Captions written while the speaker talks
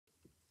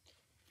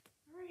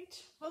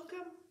right,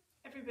 welcome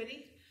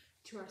everybody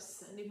to our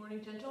Sunday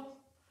morning gentle.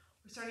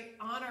 We're starting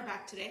on our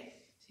back today,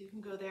 so you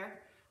can go there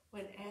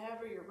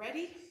whenever you're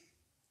ready.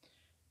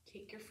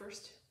 Take your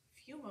first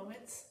few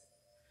moments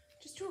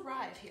just to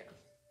arrive here.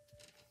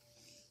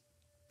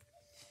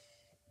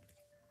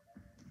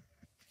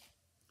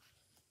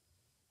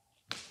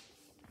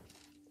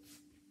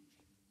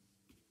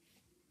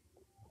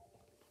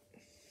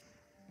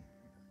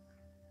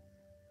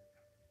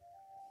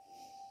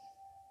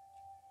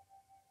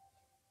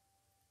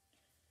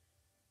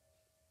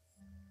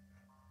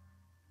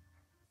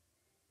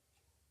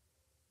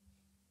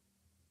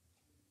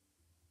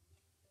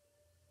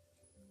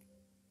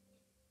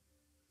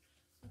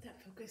 Let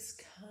that focus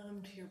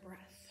come to your breath.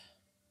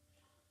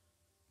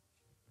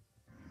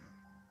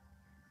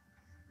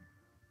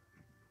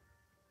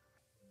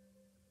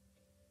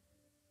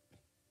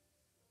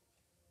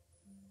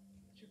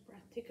 Let your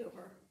breath take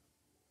over.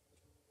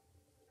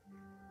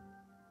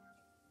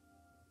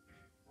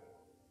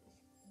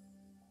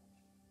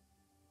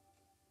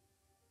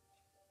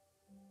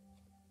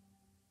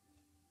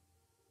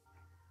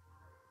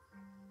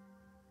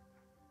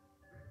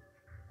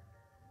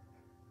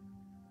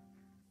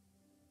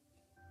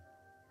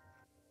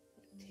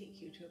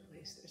 Take you to a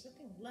place there's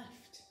nothing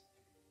left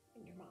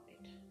in your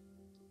mind.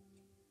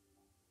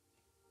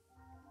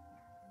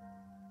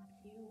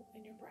 You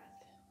and your breath.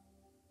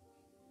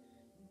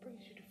 It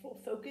brings you to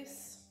full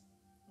focus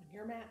on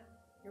your mat,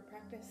 your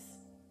practice.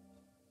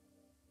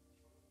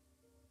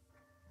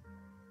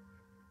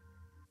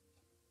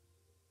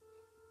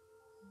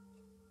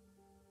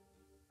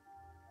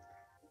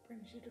 It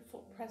brings you to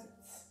full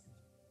presence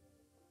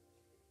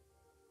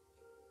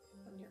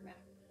on your mat,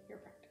 your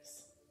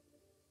practice.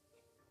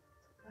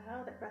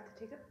 Allow that breath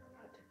to take up,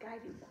 to guide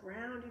you,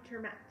 ground you to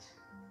your mat.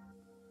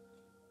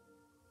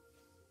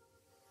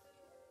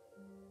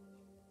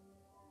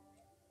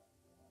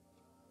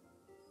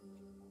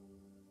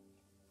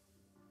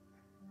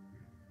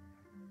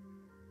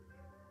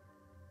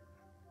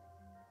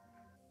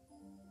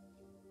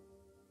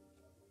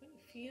 When you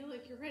feel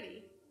like you're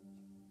ready,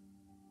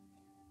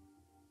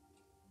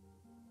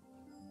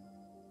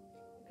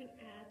 you can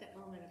add that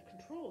element of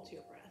control to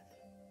your breath.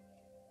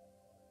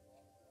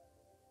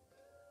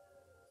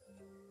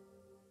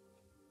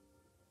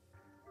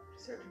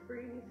 Start to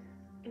breathe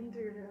in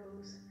through your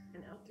nose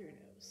and out through your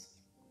nose.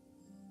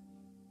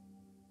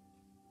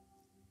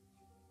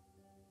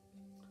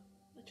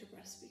 Let your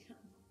breaths become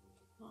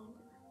longer,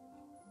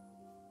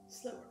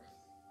 slower,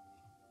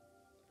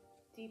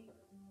 deeper.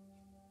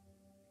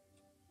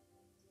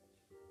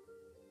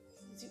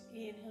 As you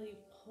inhale, you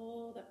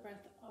pull that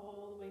breath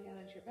all the way down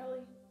into your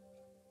belly.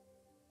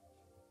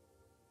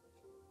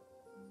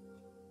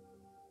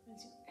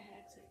 As you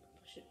exhale, you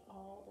push it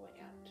all the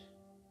way out.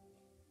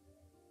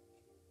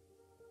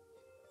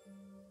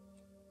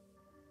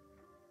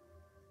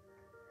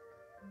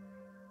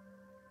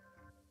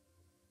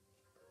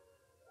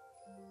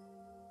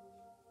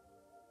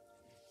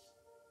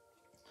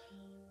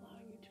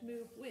 Allowing you to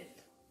move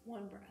with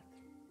one breath,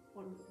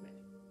 one movement.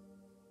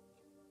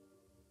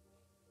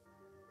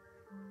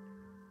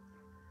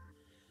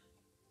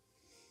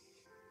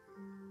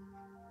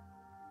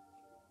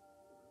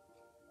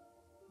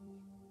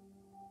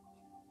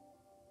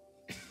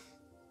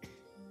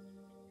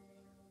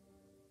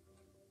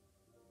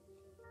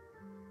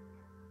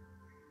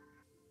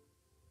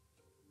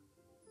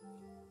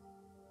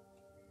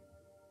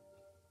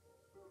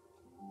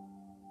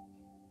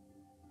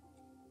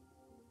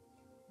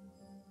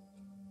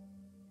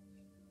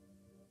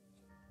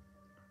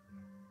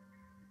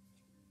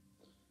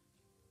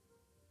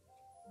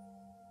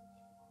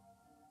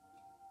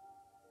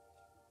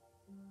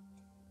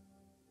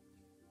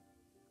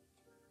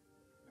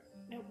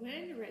 Now,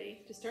 when you're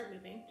ready to start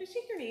moving, just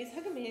take your knees,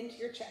 hug them into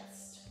your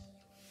chest.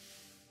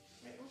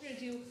 Right, we're going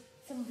to do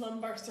some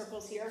lumbar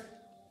circles here.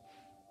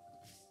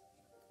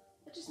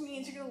 That just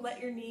means you're going to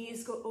let your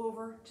knees go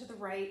over to the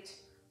right,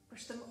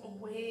 push them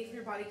away from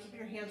your body, keeping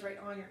your hands right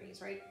on your knees,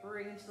 right?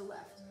 Bring them to the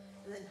left,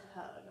 and then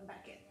hug them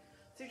back in.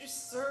 So you're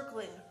just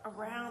circling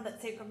around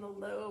that sacrum, the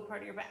low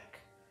part of your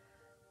back.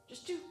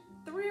 Just do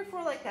 3 or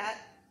 4 like that,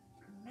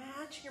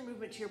 matching your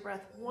movement to your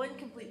breath, one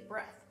complete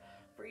breath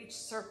for each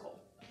circle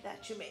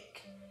that you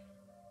make.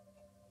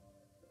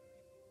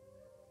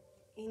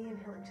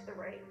 Inhaling to the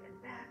right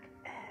and back,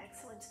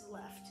 exhaling to the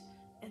left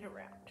and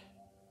around.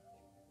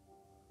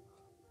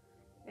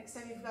 Next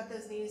time you've got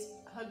those knees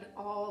hugged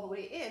all the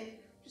way in,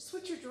 just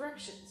switch your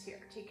directions here.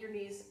 Take your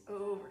knees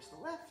over to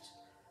the left,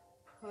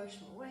 push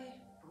them away,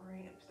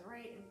 bring them to the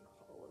right, and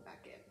pull them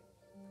back in.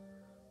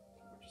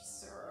 We're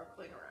just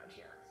circling around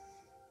here.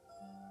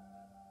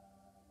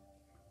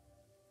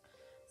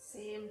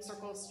 Same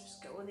circles,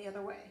 just going the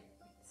other way.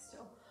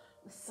 Still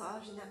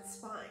massaging that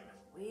spine,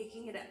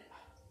 waking it up.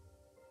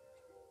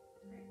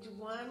 All right, do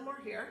one more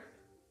here.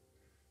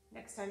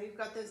 Next time you've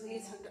got those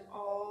knees hugged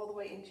all the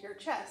way into your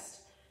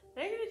chest.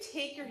 Now you're going to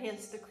take your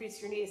hands to the crease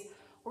of your knees.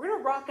 We're going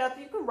to rock up.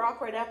 You can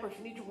rock right up, or if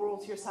you need to roll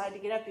to your side to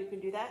get up, you can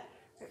do that.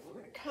 Right, we're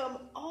going to come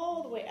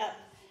all the way up.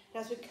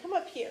 Now as we come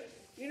up here,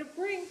 you're gonna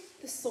bring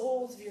the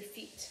soles of your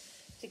feet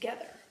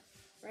together,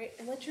 right?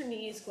 And let your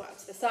knees go out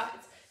to the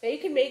sides. Now you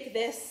can make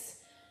this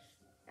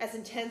as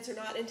intense or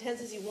not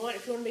intense as you want.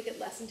 If you want to make it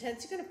less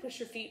intense, you're gonna push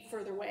your feet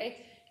further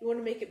away. If you want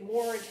to make it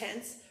more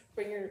intense,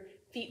 bring your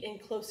feet in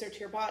closer to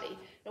your body.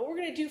 Now what we're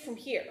gonna do from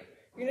here,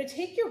 you're gonna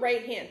take your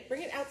right hand,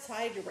 bring it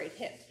outside your right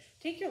hip.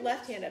 Take your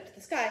left hand up to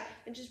the sky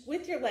and just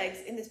with your legs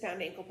in this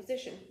bound ankle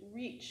position,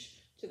 reach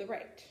to the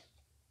right.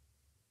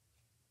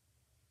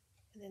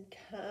 And then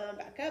come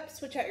back up,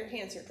 switch out your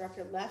hands here. Drop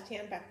your left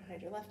hand back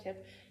behind your left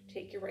hip.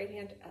 Take your right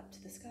hand up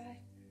to the sky.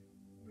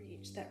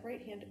 Reach that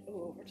right hand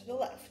over to the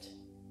left.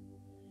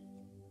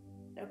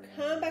 Now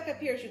come back up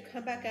here. As you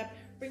come back up,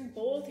 bring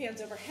both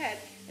hands overhead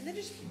and then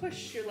just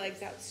push your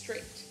legs out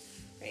straight,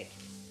 right?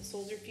 The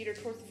soles of your feet are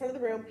towards the front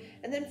of the room,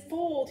 and then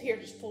fold here,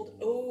 just fold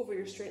over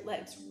your straight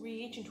legs,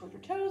 reaching toward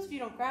your toes. If you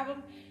don't grab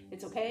them,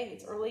 it's okay,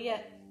 it's early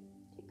yet.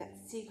 Take that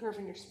C curve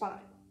in your spine.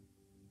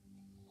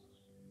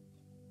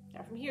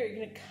 Now from here,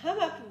 you're gonna come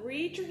up,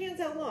 reach your hands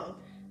out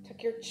long,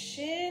 tuck your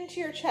chin to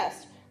your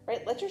chest,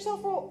 right? Let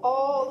yourself roll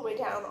all the way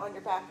down on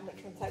your back. I'm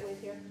gonna turn sideways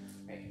here,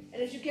 right?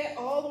 And as you get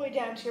all the way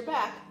down to your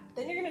back,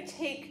 then you're gonna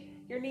take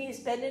your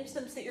knees, bend into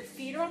them so that your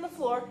feet are on the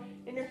floor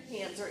and your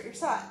hands are at your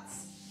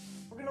sides.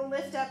 We're gonna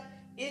lift up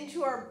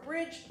into our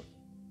bridge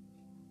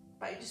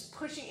by just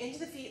pushing into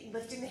the feet and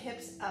lifting the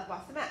hips up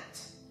off the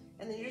mat.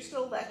 And then you're just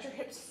gonna let your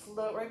hips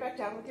float right back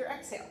down with your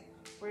exhale.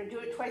 We're gonna do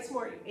it twice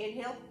more. You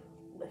inhale,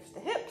 lift the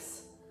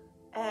hips.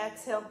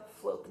 Exhale,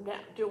 float them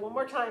down. Do it one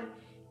more time.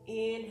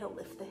 Inhale,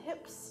 lift the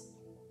hips.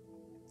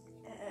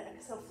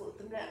 Exhale, float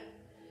them down.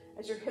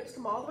 As your hips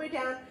come all the way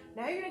down,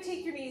 now you're gonna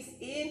take your knees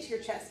into your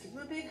chest. Give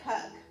them a big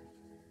hug.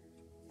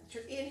 That's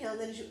your inhale,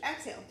 and then as you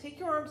exhale, take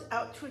your arms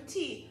out to a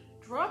T.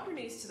 Drop your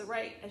knees to the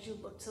right as you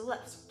look to the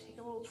left. So take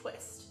a little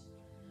twist.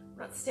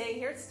 We're not staying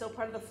here, it's still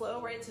part of the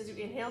flow, right? So as you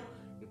inhale,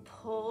 you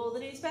pull the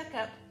knees back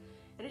up,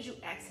 and as you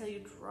exhale,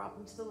 you drop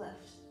them to the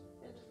left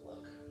and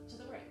look to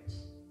the right.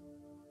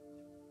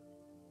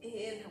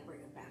 Inhale,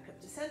 bring them back up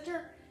to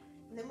center,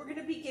 and then we're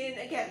gonna begin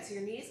again. So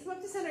your knees come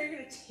up to center, you're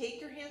gonna take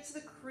your hands to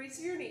the crease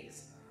of your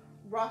knees,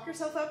 rock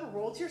yourself up,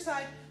 roll to your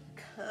side,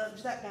 come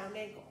to that bound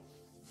ankle.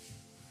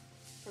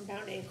 From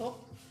bound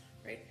ankle,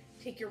 right?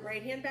 Take your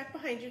right hand back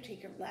behind you,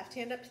 take your left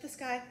hand up to the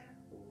sky,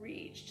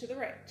 reach to the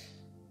right.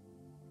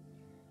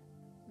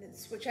 And then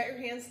switch out your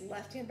hands,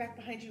 left hand back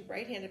behind you,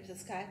 right hand up to the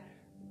sky,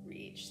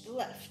 reach to the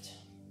left.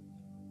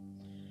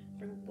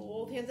 Bring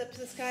both hands up to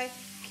the sky,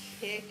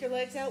 kick your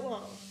legs out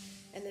long,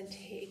 and then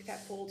take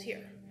that fold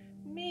here.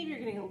 Maybe you're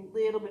getting a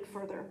little bit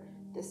further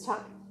this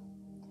time.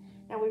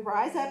 Now we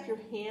rise up, your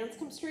hands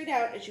come straight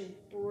out as you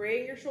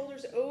bring your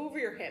shoulders over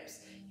your hips.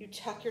 You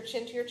tuck your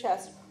chin to your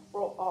chest,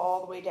 roll all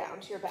the way down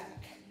to your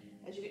back.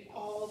 As you get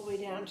all the way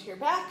down to your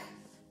back,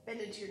 bend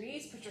into your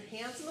knees, put your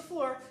hands on the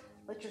floor,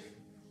 put your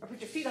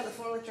feet on the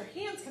floor, let your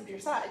hands come to your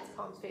sides,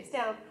 palms face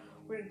down.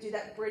 We're gonna do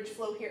that bridge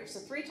flow here. So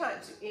 3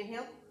 times, you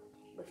inhale,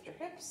 lift your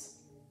hips,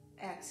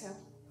 exhale,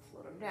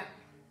 float them down.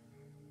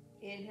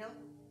 Inhale,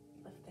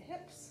 lift the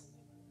hips,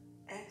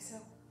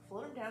 exhale,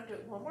 float them down. Do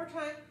it one more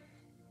time.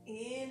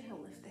 Inhale,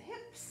 lift the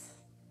hips,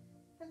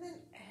 and then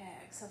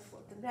exhale,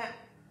 float them down.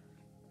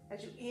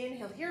 As you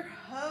inhale here,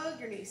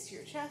 hug your knees to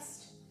your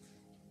chest.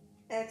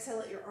 Exhale,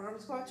 let your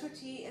arms go out to a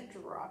T and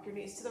drop your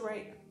knees to the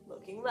right,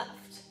 looking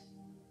left.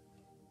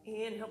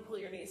 Inhale, pull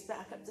your knees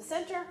back up to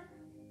center.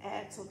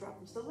 Exhale, drop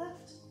them to the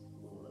left,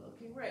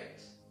 looking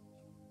right.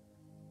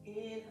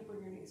 Inhale,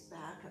 bring your knees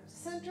back up to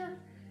center.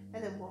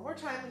 And then one more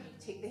time,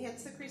 you take the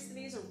hands to the crease of the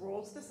knees or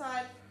roll to the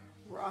side,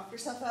 rock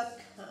yourself up,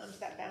 come to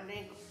that bound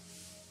ankle.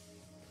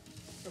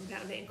 From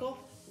bound ankle,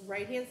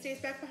 right hand stays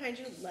back behind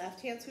you,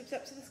 left hand sweeps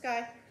up to the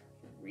sky,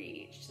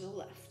 reach to the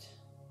left.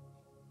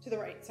 To the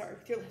right, sorry,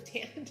 with your left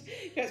hand.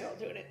 You guys are all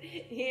doing it.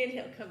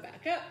 Inhale, come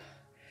back up.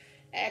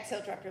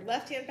 Exhale, drop your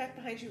left hand back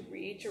behind you,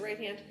 reach your right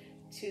hand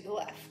to the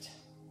left.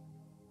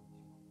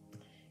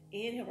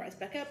 Inhale, rise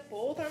back up,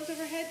 both arms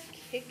overhead,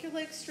 kick your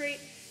legs straight,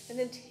 and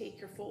then take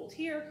your fold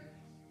here.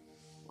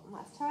 One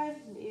last time,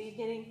 maybe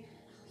getting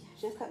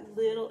just that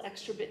little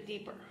extra bit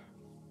deeper.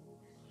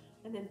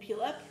 And then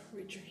peel up,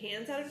 reach your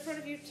hands out in front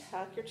of you,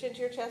 tuck your chin to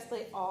your chest,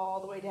 lay all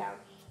the way down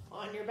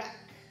on your back.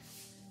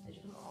 As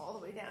you come all the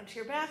way down to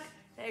your back,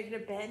 now you're gonna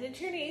bend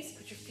into your knees,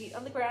 put your feet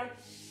on the ground,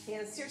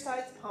 hands to your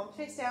sides, palms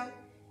face down.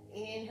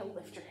 Inhale,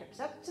 lift your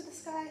hips up to the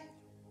sky.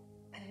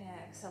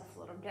 Exhale,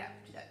 float them down.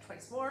 Do that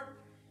twice more.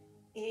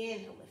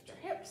 Inhale, lift your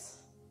hips.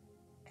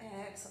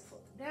 Exhale,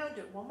 float them down.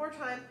 Do it one more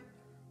time.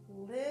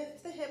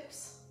 Lift the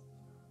hips.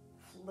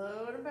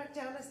 Float them back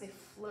down. As they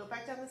float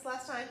back down this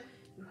last time,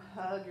 you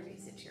hug your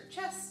knees into your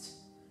chest.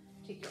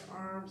 Take your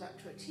arms out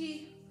to a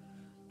T.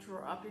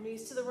 Drop your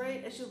knees to the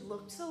right as you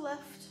look to the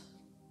left.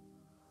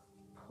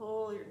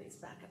 Pull your knees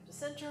back up to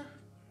center.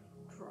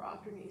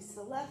 Drop your knees to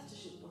the left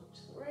as you look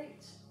to the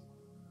right.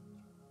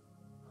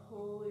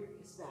 Pull your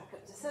knees back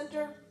up to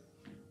center.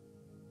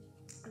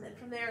 And then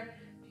from there,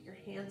 take your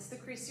hands to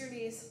the crease of your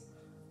knees.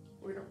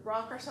 We're gonna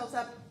rock ourselves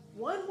up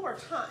one more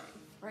time,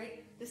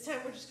 right? This time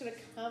we're just gonna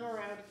come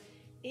around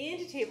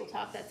into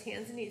tabletop. That's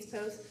hands and knees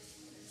pose.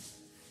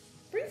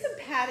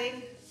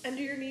 padding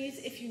under your knees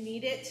if you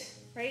need it,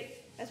 right?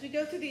 As we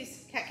go through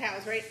these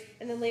cat-cows, right?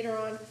 And then later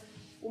on,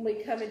 when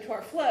we come into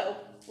our flow,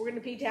 we're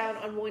gonna be down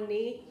on one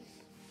knee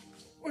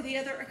or the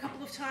other a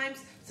couple of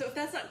times. So if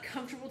that's not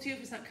comfortable to you,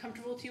 if it's not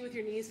comfortable to you with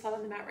your knees flat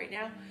on the mat right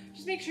now,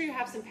 just make sure you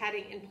have some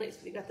padding in place.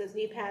 We've got those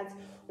knee pads,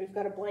 we've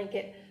got a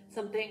blanket,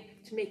 something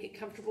to make it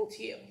comfortable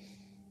to you.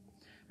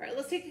 All right,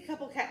 let's take a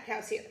couple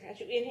cat-cows here. As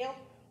you inhale,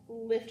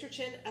 lift your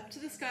chin up to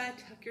the sky,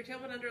 tuck your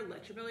tailbone under,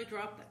 let your belly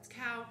drop, that's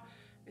cow.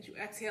 As you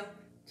exhale,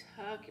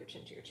 tuck your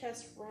chin to your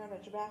chest, round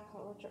at your back,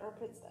 hold out your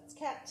armpits, that's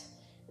cat.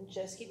 And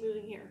just keep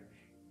moving here.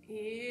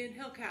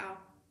 Inhale, cow.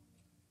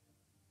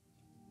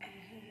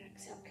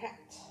 Exhale,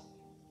 cat.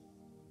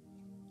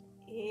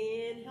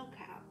 Inhale,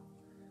 cow.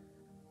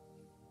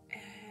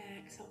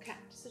 Exhale, cat.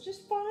 So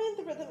just find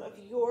the rhythm of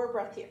your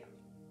breath here.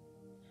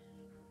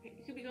 You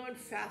could be going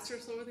faster or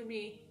slower than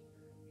me.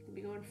 You can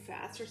be going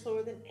faster or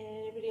slower than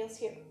anybody else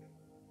here.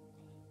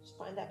 Just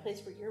find that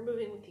place where you're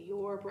moving with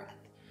your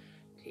breath.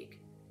 Take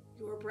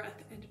your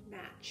breath and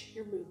match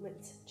your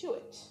movements to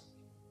it.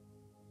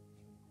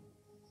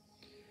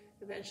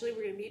 Eventually,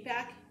 we're going to meet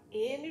back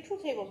in neutral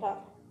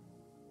tabletop.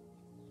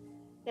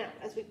 Now,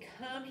 as we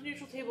come to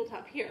neutral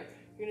tabletop here,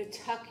 you're going to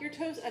tuck your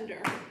toes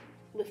under,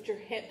 lift your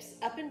hips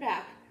up and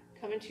back,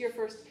 come into your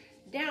first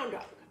down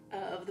dog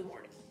of the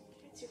morning.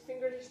 So your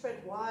fingers are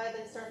spread wide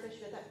like starfish.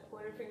 You got that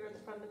pointer finger at the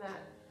front of the mat.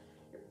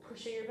 You're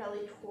pushing your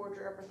belly towards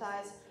your upper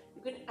thighs.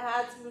 You can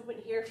add some movement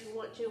here if you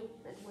want to.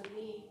 Bend one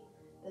knee,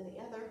 then the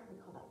other. We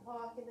call that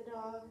walking the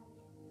dog.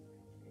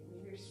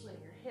 Maybe you're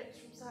swinging your hips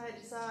from side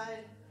to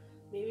side.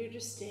 Maybe you're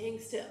just staying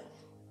still.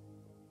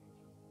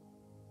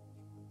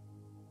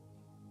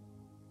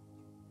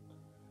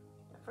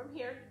 Now from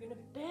here, you're going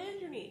to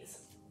bend your knees.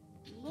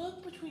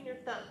 Look between your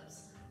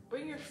thumbs.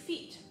 Bring your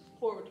feet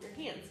forward, your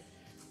hands.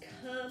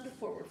 Come to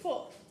forward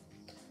fold.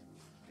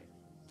 Right.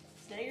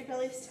 So now your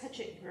belly's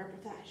touching your upper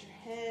thighs.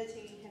 Your head's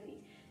hanging heavy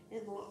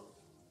and long.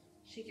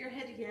 Shake your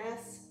head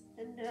yes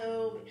and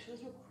no. Make sure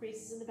there's no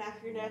creases in the back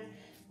of your neck.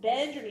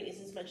 Bend your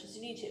knees as much as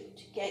you need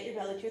to get your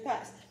belly to your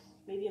thighs.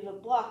 Maybe you have a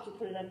block, you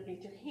put it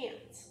underneath your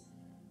hands.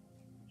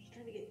 Just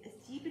trying to get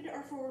as deep into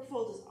our forward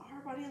fold as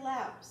our body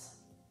allows.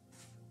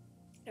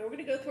 Now we're going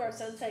to go through our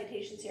sun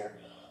salutations here.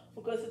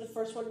 We'll go through the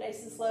first one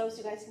nice and slow so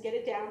you guys can get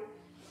it down.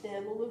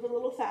 Then we'll move a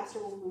little faster.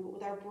 We'll move it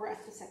with our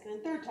breath the second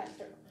and third time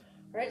through.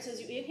 All right, so as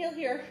you inhale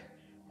here,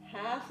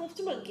 half lift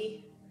to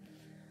monkey.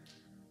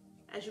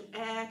 As you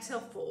exhale,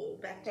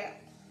 fold back down.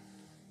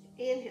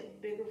 Inhale,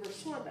 big reverse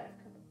swan dive.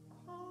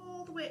 Come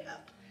all the way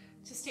up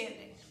to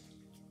standing.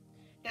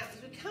 Now,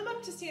 as we come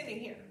up to standing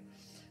here,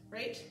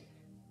 right,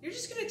 you're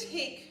just going to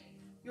take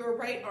your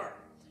right arm,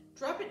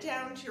 drop it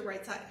down to your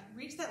right side.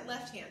 Reach that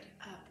left hand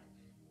up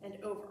and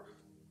over.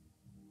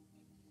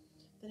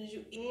 Then as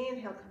you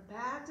inhale, come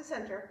back to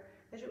center.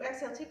 As you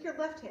exhale, take your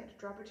left hand,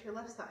 drop it to your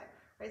left side.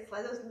 Right,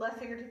 slide those left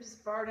fingertips as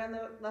far down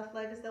the left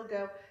leg as they'll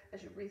go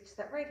as you reach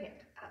that right hand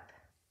up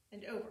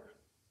and over.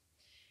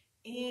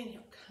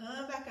 Inhale,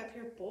 come back up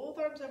here, both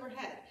arms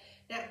overhead.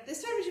 Now,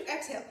 this time as you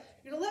exhale,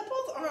 you're gonna let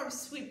both arms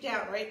sweep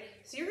down, right?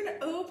 So you're gonna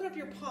open up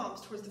your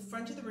palms towards the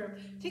front of the room.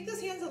 Take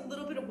those hands a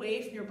little bit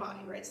away from your body,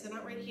 right? So they're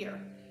not right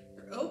here.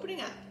 You're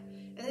opening up.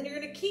 And then you're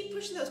gonna keep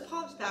pushing those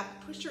palms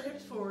back, push your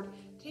hips forward,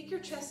 take your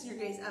chest and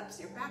your gaze up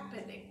so you're back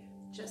bending,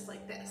 just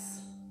like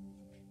this.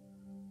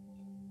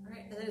 All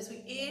right, and then as we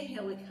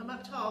inhale, we come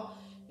up tall,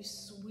 you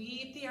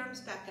sweep the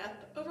arms back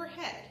up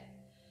overhead.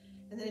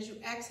 And then as you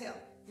exhale,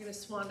 you're gonna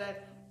swan dive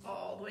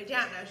all the way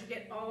down. Now as you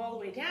get all the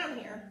way down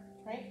here,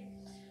 right,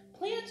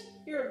 plant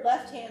your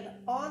left hand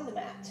on the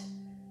mat,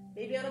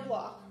 maybe on a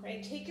block,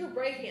 right? Take your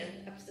right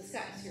hand up to the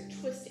sky, so you're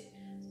twisting.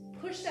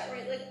 Push that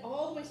right leg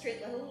all the way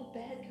straight, let a little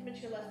bend come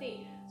into your left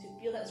knee, so you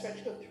feel that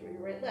stretch go through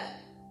your right leg.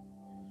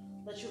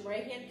 Let your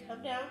right hand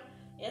come down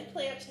and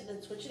plant, and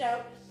then switch it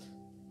out.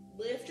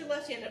 Lift your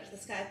left hand up to the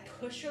sky,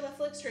 push your left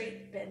leg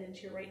straight, bend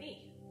into your right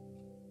knee.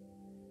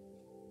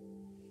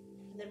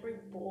 And then bring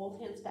both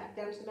hands back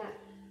down to the mat,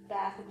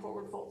 back and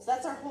forward fold. So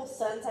that's our whole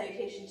sun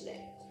salutation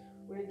today.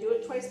 We're gonna do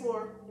it twice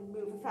more, and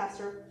move it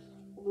faster.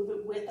 We'll move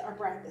it with our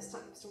breath this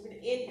time. So we're gonna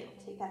inhale,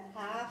 take that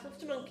half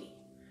lift to monkey.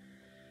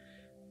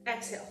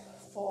 Exhale,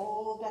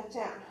 fold back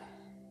down.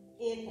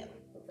 Inhale,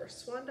 reverse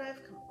swan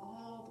dive, come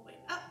all the way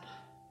up.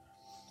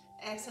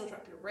 Exhale,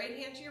 drop your right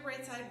hand to your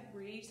right side,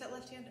 reach that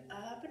left hand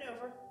up and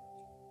over.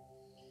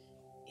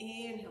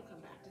 Inhale,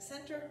 come back to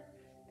center.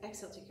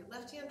 Exhale, take your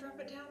left hand, drop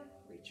it down,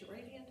 reach your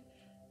right hand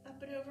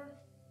up and over.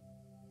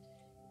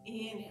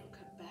 Inhale,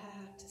 come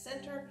back to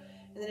center.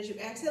 And then as you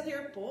exhale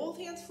here, both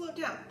hands float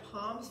down,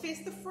 palms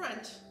face the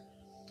front,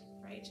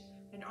 right?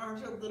 And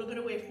arms are a little bit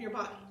away from your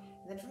body.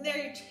 And then from there,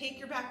 you take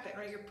your back bend,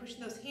 right? You're pushing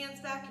those hands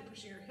back, you're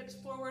pushing your hips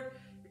forward,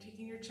 you're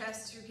taking your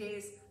chest, your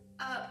gaze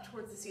up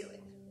towards the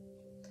ceiling.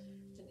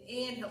 Then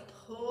inhale,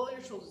 pull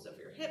your shoulders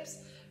over your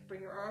hips,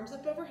 bring your arms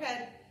up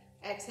overhead.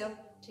 Exhale,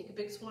 take a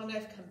big swan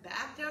dive, come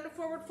back down to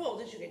forward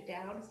fold. As you get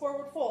down to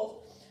forward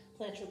fold,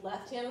 plant your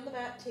left hand on the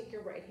mat, take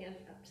your right hand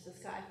up to the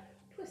sky,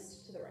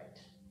 twist to the right.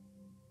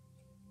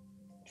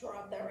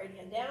 Drop that right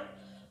hand down,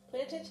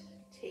 plant it,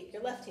 take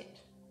your left hand,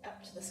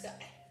 up to the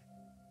sky.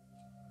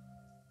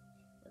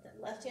 Let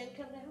that left hand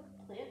come down,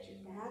 plant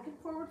your back and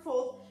forward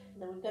fold,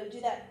 and then we've got to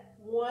do that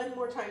one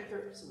more time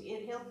through. So we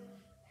inhale,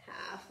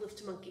 half lift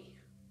to monkey.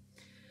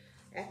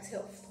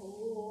 Exhale,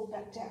 fold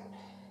back down.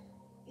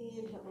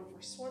 Inhale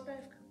over swan dive,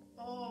 come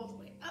all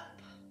the way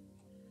up.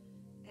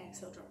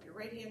 Exhale, drop your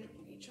right hand,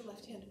 reach your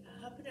left hand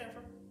up and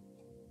over.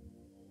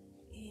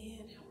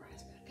 Inhale,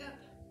 rise back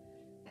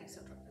up.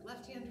 Exhale, drop your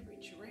left hand,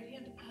 reach your right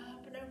hand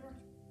up and over.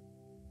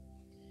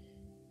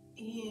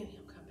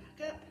 Inhale, come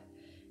back up.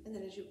 And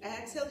then as you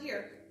exhale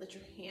here, let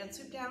your hands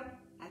sweep down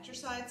at your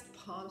sides,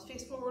 palms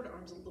face forward,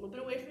 arms a little bit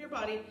away from your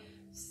body.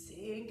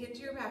 Sink into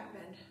your back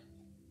bend.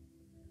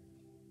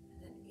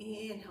 And then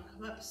inhale,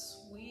 come up,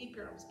 sweep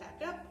your arms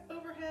back up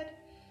overhead.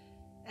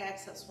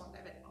 Exhale, swan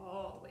dive it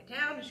all the way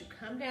down. As you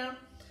come down,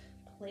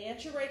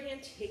 plant your right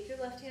hand, take your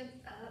left hand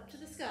up to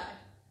the sky.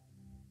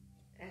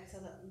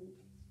 Exhale that.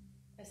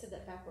 I said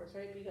that backwards,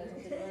 right? But you guys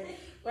don't think it right.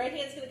 Right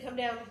hand's gonna come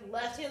down,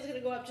 left hand's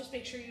gonna go up. Just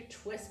make sure you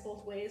twist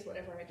both ways,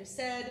 whatever I just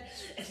said.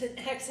 And then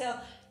exhale,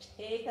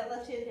 take that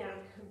left hand down,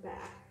 come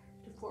back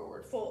to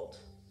forward fold.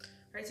 All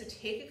right, so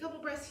take a couple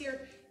breaths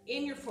here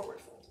in your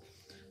forward fold.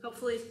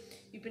 Hopefully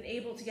you've been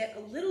able to get a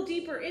little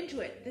deeper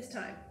into it this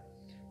time,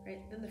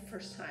 right, than the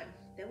first time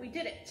that we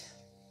did it.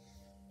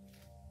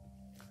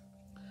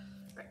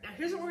 All right, now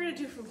here's what we're gonna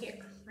do from here,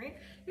 right?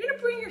 You're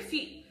gonna bring your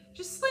feet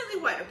just slightly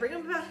wider. Bring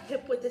them about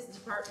hip width distance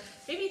apart.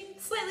 Maybe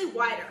slightly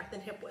wider than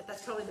hip width.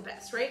 That's probably the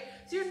best, right?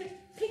 So your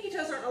pinky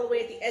toes aren't all the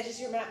way at the edges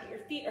of your mat, but your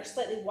feet are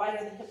slightly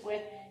wider than hip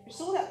width. You're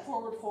still in that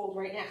forward fold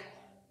right now.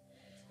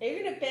 Now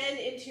you're gonna bend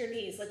into your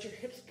knees. Let your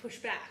hips push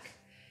back.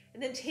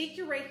 And then take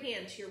your right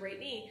hand to your right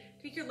knee.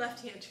 Take your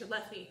left hand to your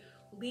left knee.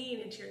 Lean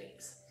into your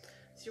knees.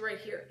 So you're right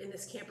here in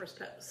this camper's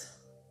pose.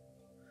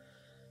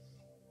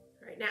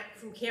 All right, now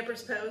from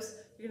camper's pose,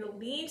 you're gonna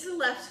lean to the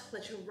left.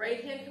 Let your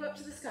right hand come up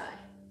to the sky.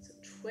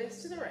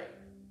 Twist to the right.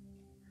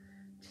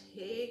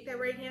 Take that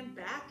right hand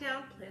back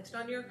down, plant it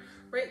on your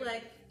right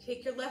leg.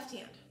 Take your left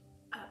hand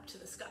up to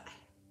the sky.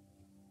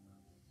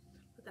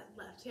 Let that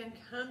left hand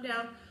come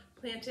down,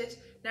 plant it.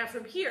 Now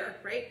from here,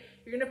 right,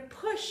 you're gonna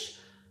push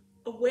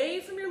away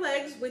from your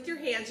legs with your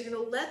hands. You're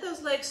gonna let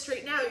those legs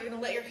straighten out. You're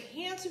gonna let your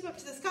hands sweep up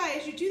to the sky.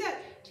 As you do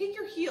that, take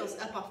your heels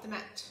up off the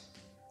mat.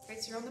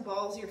 Right, so you're on the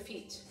balls of your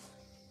feet.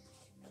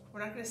 We're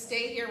not gonna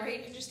stay here, right?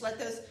 You can just let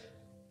those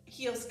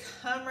heels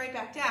come right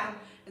back down,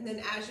 and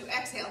then as you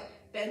exhale,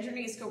 bend your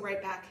knees, go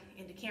right back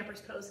into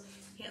camper's pose,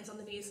 hands on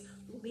the knees,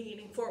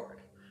 leaning forward.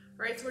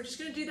 All right, so we're just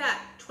gonna do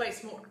that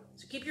twice more.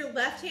 So keep your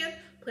left hand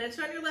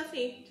planted on your left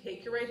knee,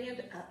 take your right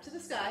hand up to the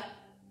sky,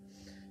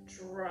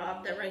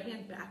 drop that right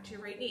hand back to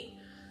your right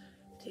knee.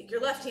 Take your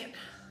left hand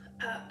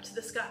up to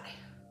the sky.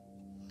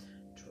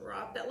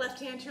 Drop that left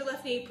hand to your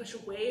left knee, push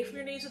away from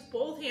your knees with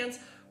both hands,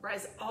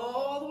 rise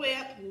all the way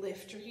up,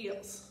 lift your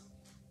heels.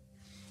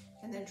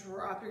 And then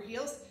drop your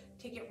heels,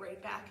 take it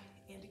right back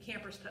into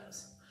camper's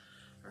pose.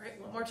 All right,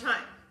 one more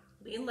time.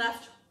 Lean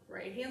left,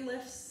 right hand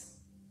lifts.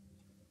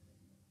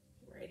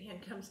 Right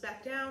hand comes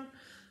back down.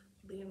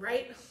 Lean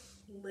right,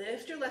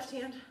 lift your left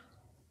hand.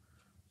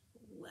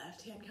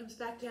 Left hand comes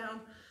back down.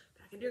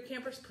 Back into your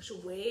campers, push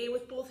away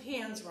with both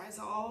hands. Rise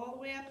all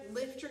the way up,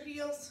 lift your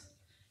heels,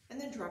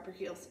 and then drop your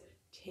heels.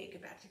 Take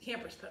it back to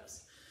camper's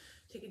pose.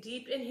 Take a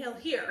deep inhale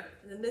here,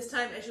 and then this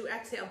time as you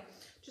exhale,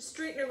 just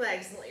straighten your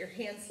legs and let your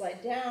hands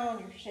slide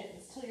down your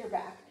shins till you're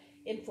back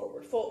in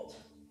forward fold.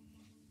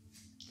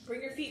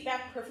 Bring your feet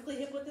back perfectly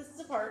hip width distance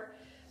apart.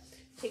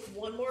 Take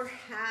one more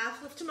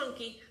half lift to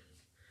monkey,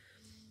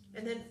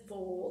 and then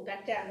fold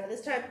back down. Now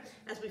this time,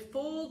 as we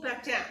fold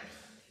back down,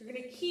 you're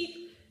gonna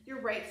keep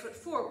your right foot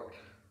forward,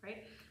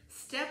 right?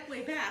 Step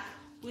way back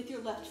with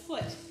your left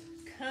foot.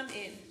 Come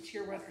in to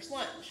your runner's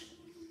lunge,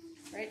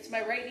 right? So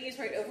my right knee is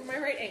right over my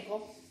right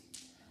ankle.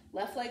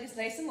 Left leg is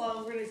nice and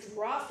long. We're gonna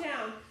drop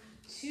down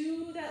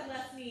to that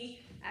left knee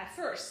at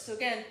first. So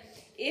again,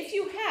 if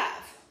you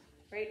have,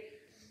 right,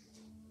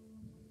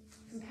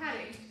 some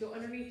padding to go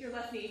underneath your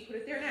left knee, put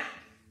it there now.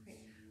 Right?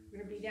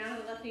 We're gonna be down on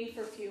the left knee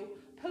for a few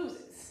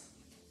poses.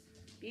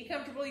 Be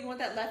comfortable. You want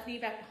that left knee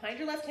back behind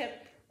your left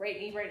hip, right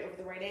knee right over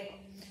the right ankle.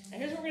 Now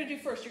here's what we're gonna do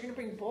first. You're gonna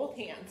bring both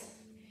hands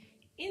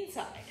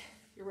inside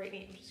your right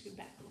knee. I'm just going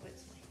back a little bit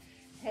so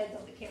my head's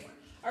on the camera.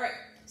 All right,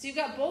 so you've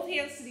got both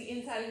hands to the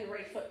inside of your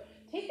right foot.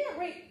 Take that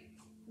right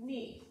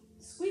knee,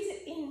 squeeze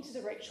it into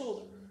the right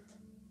shoulder.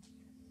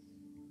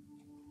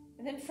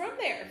 And then from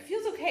there, it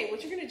feels okay.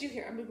 What you're gonna do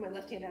here, I'm moving my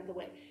left hand out of the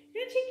way.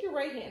 You're gonna take your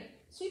right hand,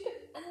 sweep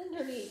it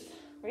underneath,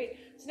 right?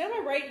 So now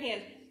my right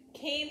hand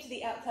came to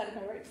the outside of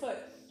my right foot.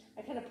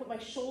 I kind of put my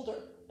shoulder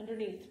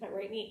underneath my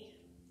right knee.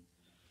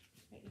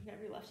 Right, you can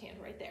have your left hand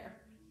right there.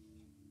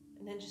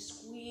 And then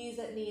just squeeze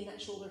that knee and that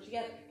shoulder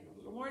together. Get a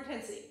little more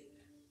intensity.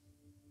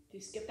 If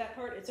you skip that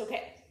part, it's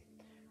okay.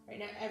 Right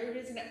now,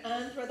 everybody's gonna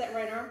unthread that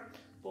right arm.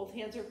 Both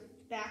hands are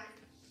back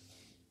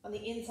on the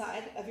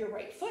inside of your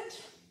right foot.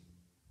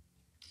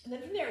 And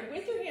then from there,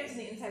 with your hands on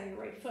the inside of your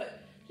right foot,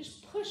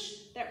 just push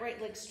that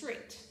right leg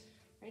straight,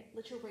 right?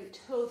 Let your right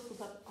toe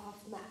flip up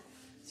off the mat.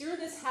 So you're in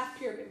this half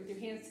pyramid with your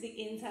hands to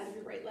the inside of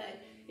your right leg.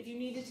 If you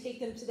need to take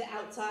them to the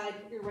outside,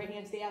 your right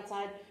hand to the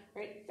outside,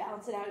 right,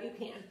 balance it out, you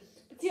can.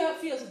 But see how it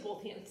feels with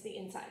both hands to the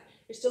inside.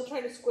 You're still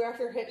trying to square off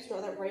your hips, draw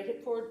that right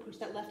hip forward, push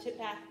that left hip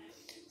back.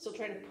 Still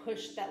trying to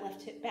push that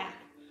left hip back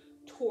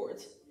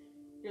towards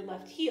your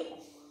left heel,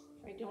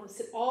 right? You don't want to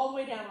sit all the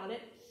way down on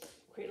it.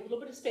 Create a little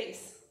bit of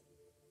space.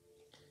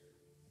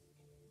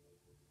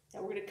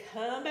 Now we're going to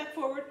come back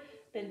forward,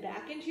 bend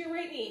back into your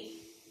right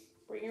knee.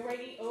 Bring your right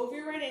knee over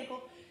your right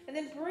ankle, and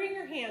then bring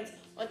your hands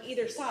on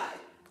either side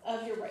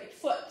of your right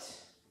foot,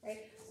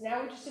 right? So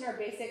now we're just in our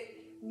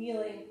basic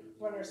kneeling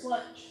runner's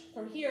lunge.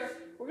 From here,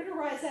 we're going to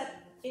rise up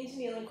into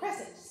kneeling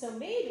crescent. So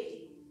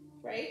maybe,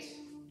 right?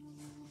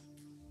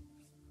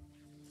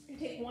 You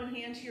take one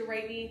hand to your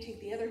right knee,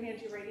 take the other hand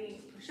to your right knee,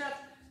 push up.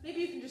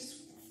 Maybe you can just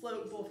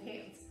float both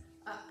hands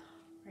up,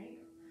 right?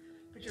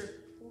 But you're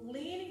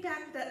leaning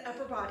back with that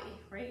upper body,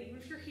 right?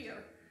 Even if you're here,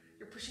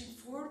 you're pushing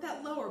forward with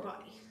that lower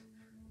body.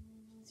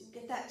 So you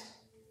get that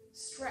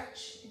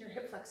stretch in your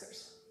hip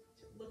flexors.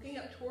 So you're looking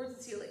up towards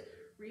the ceiling,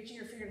 reaching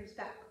your fingertips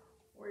back,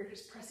 or you're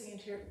just pressing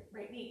into your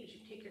right knee as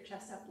you take your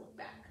chest up, look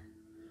back.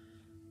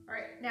 All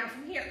right, now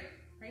from here,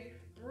 right?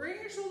 Bring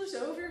your shoulders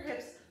over your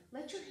hips.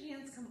 Let your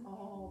hands come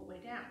all the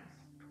way down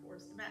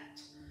towards the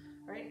mat.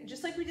 All right, and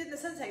just like we did in the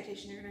sun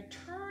salutation, you're going to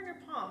turn your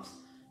palms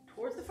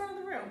towards the front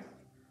of the room.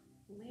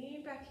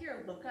 Lean back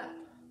here, look up.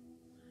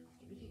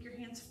 Maybe take your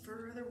hands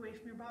further away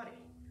from your body.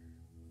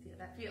 See how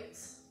that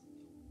feels.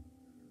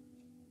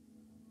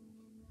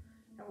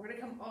 Now we're going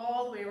to come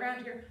all the way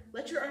around here.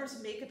 Let your arms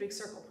make a big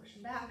circle. Push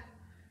them back,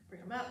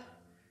 bring them up,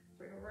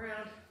 bring them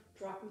around,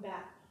 drop them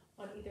back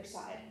on either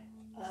side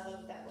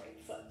of that right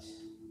foot.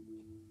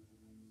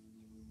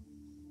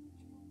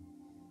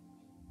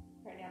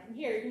 Right now from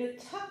here, you're going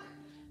to tuck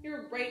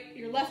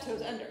your left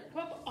toes under.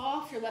 Come up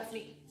off your left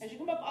knee. As you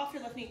come up off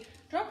your left knee,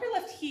 drop your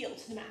left heel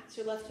to the mat.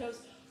 So your left toes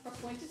are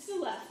pointed to the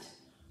left.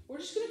 We're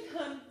just going to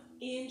come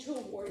into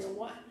a warrior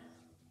one.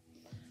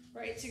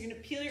 Right, so you're going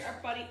to peel your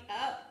upper body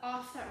up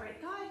off that right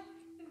thigh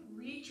and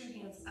reach your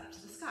hands up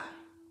to the sky.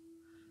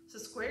 So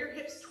square your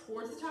hips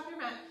towards the top of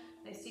your mat.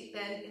 Nice deep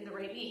bend in the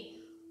right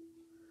knee.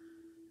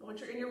 And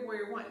once you're in your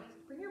warrior one,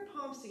 bring your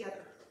palms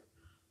together.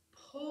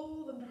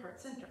 Pull them to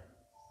heart center.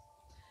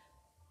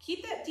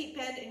 Keep that deep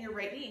bend in your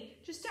right knee.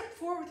 Just step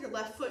forward with your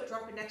left foot,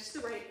 drop it next to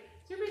the right.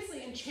 So you're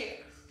basically in chair,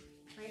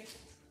 right?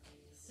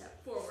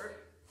 Step forward.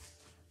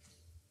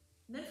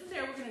 And then from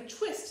there, we're going to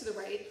twist to the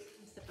right.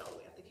 Step all the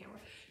way up the camera.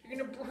 You're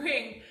going to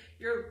bring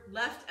your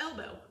left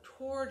elbow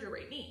toward your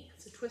right knee.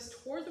 So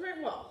twist toward the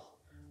right wall.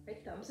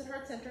 Right, thumbs at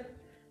heart center,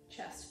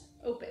 chest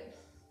open.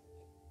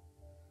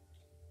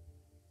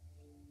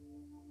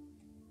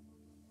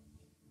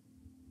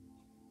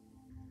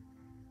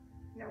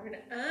 Now we're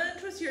going to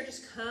untwist here,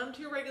 just come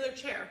to your regular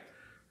chair.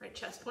 Right,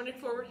 chest pointed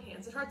forward,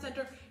 hands at heart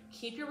center.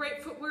 Keep your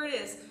right foot where it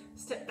is.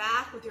 Step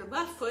back with your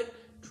left foot,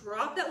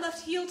 drop that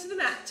left heel to the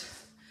mat.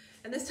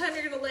 And this time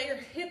you're going to lay your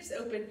hips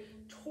open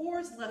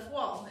towards the left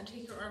wall and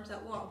take your arms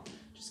out long.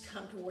 Just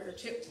come to warrior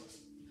two.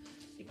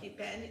 You keep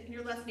bend in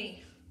your left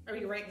knee, or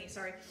your right knee,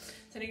 sorry.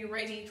 Sending your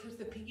right knee towards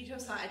the pinky toe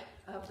side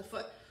of the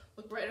foot.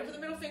 Look right over the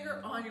middle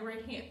finger on your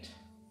right hand.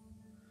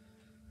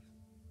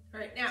 All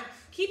right, now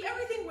keep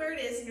everything where it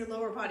is in your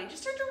lower body.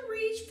 Just start to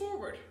reach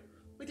forward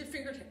with your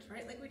fingertips,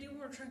 right? Like we do when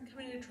we're trying to come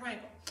in a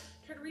triangle.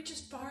 Try to reach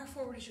as far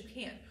forward as you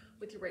can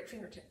with your right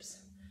fingertips.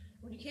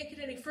 When you can't get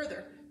any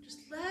further,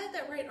 just let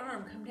that right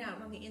arm come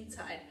down on the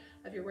inside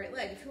of your right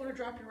leg. If you want to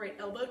drop your right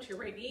elbow to your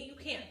right knee,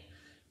 you can.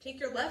 Take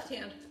your left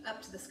hand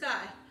up to the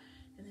sky,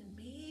 and then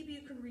maybe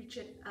you can reach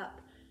it up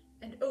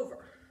and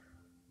over.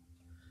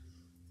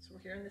 So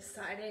we're here in this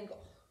side angle.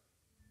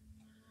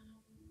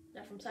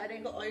 Now from side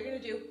angle, all you're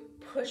going to do,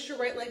 push your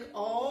right leg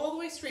all the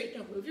way straight.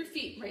 Don't move your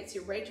feet, right? So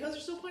your right toes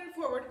are still pointed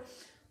forward.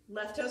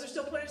 Left toes are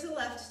still pointed to the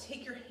left.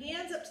 Take your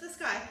hands up to the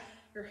sky.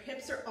 Your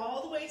hips are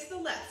all the way to the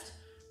left.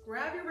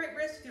 Grab your right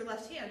wrist with your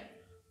left hand.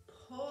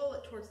 Pull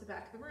it towards the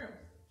back of the room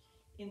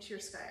into your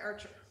sky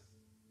archer.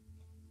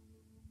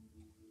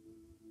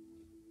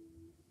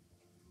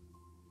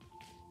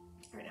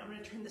 All right, now I'm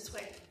going to turn this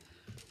way.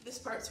 This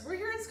part. So we're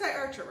here in sky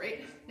archer,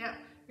 right? Now,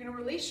 you're going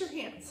to release your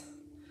hands.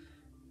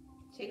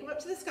 Take them up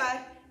to the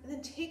sky, and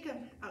then take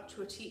them out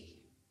to a T.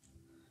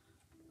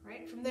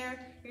 Right? From there,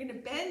 you're going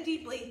to bend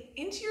deeply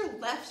into your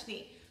left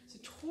knee, so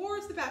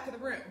towards the back of the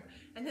room,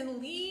 and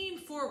then lean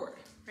forward,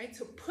 right?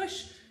 So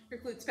push your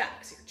glutes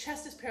back, so your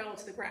chest is parallel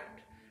to the ground.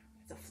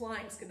 It's a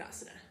flying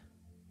Skandasana.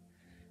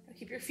 Now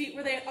keep your feet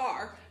where they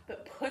are,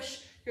 but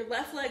push your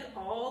left leg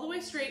all the way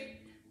straight,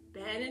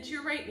 bend into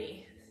your right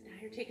knee. So now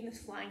you're taking this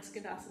flying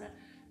Skandasana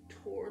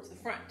towards the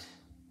front.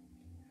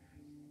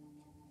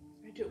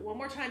 Do it one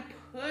more time.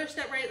 Push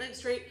that right leg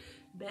straight,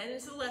 bend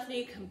into the left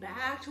knee, come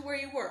back to where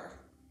you were.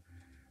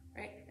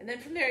 Right? And then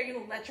from there, you're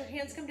going to let your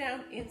hands come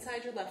down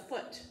inside your left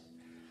foot.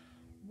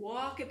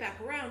 Walk it back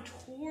around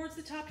towards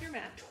the top of your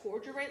mat,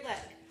 towards your right leg.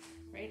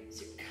 Right?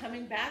 So you're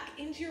coming back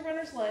into your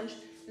runner's lunge,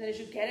 and then as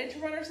you get into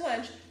runner's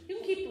lunge, you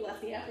can keep the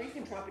left knee up, or you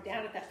can drop it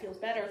down if that feels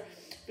better.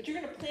 But you're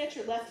going to plant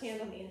your left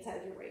hand on the inside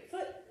of your right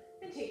foot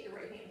and take your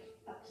right hand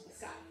up to the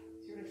sky.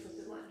 So you're gonna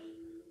twisted lunge.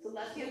 So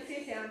left hand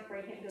stays down,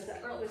 right hand goes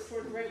up, twists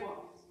towards the right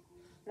wall.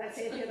 Did I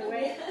say it the other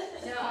way?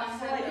 No, I'm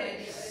I like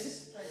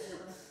it.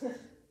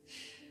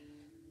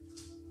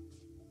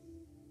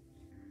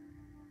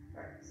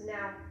 All right, so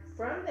now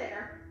from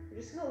there, you're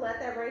just gonna let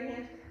that right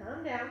hand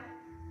come down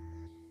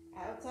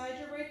outside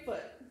your right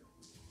foot.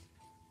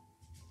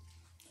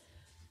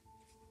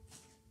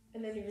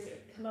 And then you're gonna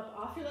come up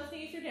off your left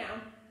knee if you're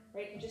down,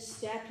 right? And just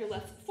step your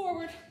left foot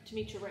forward to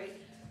meet your right.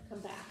 Come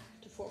back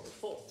to forward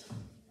fold.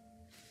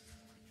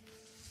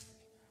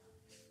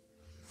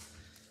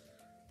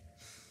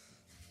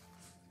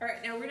 All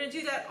right, now we're gonna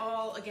do that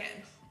all again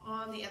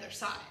on the other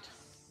side.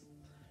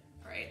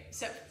 All right,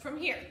 so from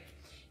here,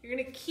 you're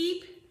gonna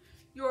keep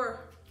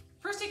your,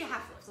 first take a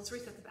half lift. Let's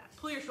reset the back.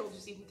 Pull your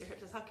shoulders even with your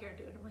hips. That's how Karen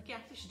did it. I'm like, yeah,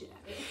 you should do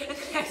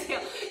that.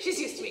 Exhale, she's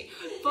used to me.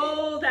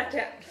 Fold back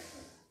down.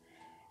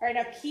 All right,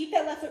 now keep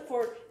that left foot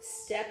forward.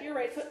 Step your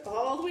right foot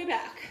all the way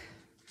back.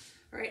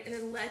 All right, and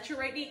then let your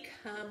right knee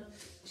come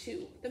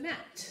to the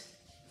mat.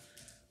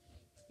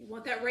 You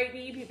want that right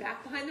knee to be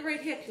back behind the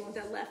right hip. You want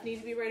that left knee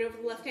to be right over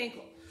the left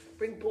ankle.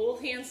 Bring both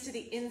hands to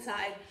the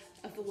inside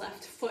of the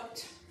left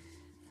foot.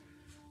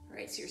 All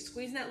right, so you're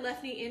squeezing that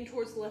left knee in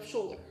towards the left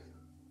shoulder.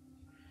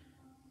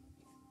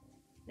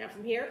 Now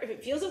from here, if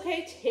it feels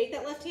okay, take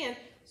that left hand,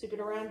 sweep it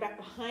around back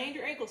behind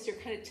your ankle, so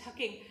you're kind of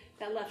tucking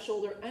that left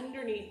shoulder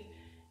underneath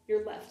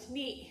your left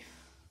knee,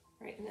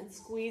 right? And then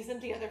squeeze them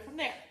together from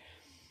there.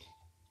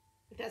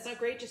 If that's not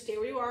great, just stay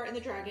where you are in the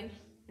dragon,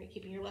 right?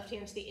 Keeping your left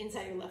hand to the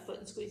inside of your left foot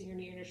and squeezing your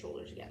knee and your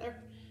shoulder together.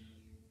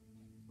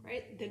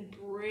 Right? Then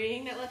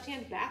bring that left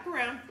hand back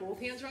around.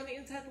 Both hands are on the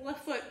inside of the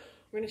left foot.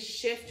 We're going to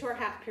shift to our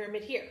half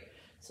pyramid here.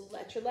 So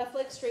let your left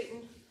leg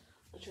straighten.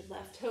 Let your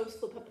left toes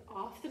flip up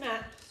off the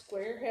mat.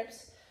 Square your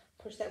hips.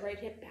 Push that right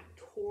hip back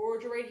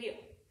towards your right heel.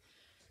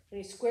 When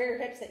you square your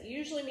hips, that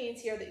usually means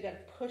here that you got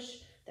to push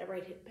that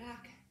right hip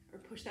back or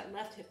push that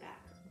left hip back.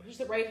 Push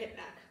the right hip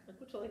back.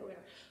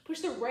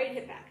 Push the right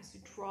hip back as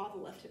you draw the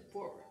left hip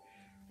forward.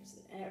 So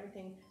that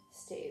everything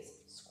stays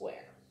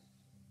square.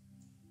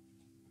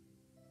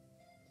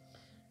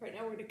 Right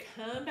now we're going to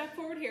come back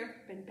forward here,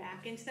 bend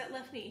back into that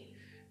left knee.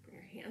 Bring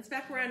your hands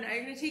back around. Now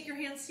you're going to take your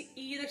hands to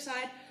either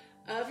side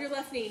of your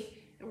left knee,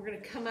 and we're going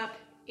to come up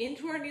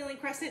into our kneeling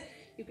crescent.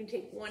 You can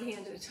take one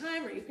hand at a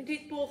time, or you can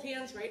take both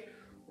hands, right?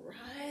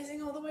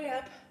 Rising all the way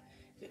up.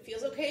 If it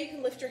feels okay, you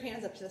can lift your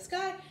hands up to the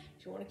sky.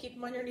 If you want to keep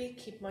them on your knee,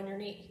 keep them on your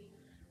knee.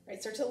 Right,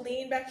 start to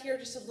lean back here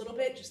just a little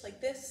bit, just like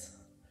this.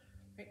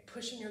 Right,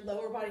 pushing your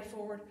lower body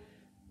forward,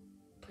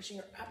 pushing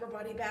your upper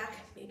body back.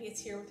 Maybe it's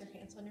here with your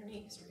hands on your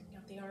knee, straightening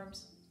out the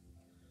arms.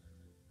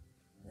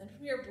 And then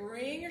from here,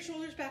 bring your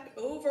shoulders back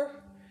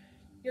over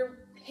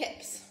your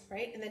hips,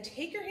 right? And then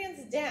take your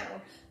hands down.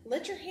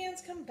 Let your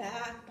hands come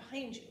back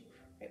behind you,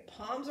 right?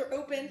 Palms are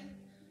open,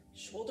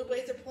 shoulder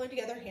blades are pulling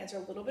together, hands are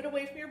a little bit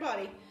away from your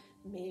body.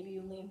 Maybe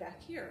you lean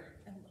back here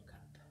and look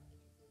up.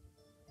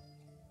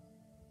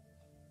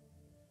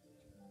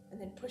 And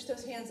then push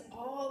those hands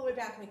all the way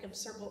back, make them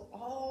circle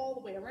all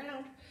the way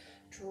around.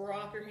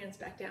 Drop your hands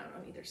back down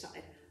on either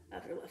side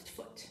of your left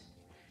foot.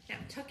 Now,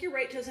 tuck your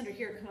right toes under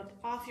here, come up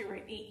off your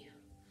right knee.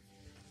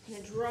 And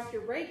then drop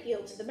your right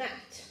heel to the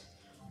mat.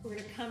 We're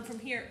gonna come from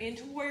here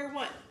into warrior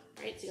one,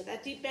 right? So you got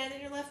that deep bend in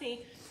your left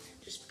knee.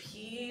 Just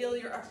peel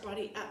your upper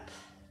body up.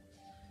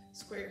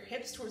 Square your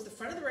hips towards the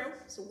front of the room.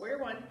 So warrior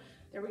one,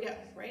 there we go,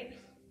 right?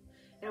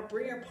 Now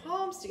bring your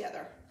palms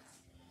together.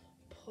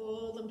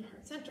 Pull them to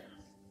heart center.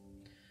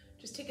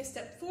 Just take a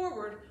step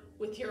forward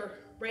with your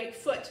right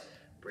foot.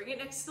 Bring it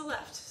next to the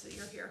left so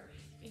you're here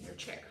in your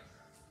chair.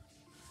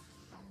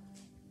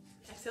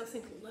 Exhale,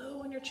 sink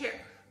low in your chair.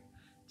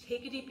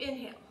 Take a deep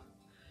inhale.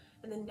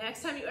 And then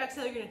next time you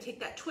exhale, you're gonna take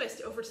that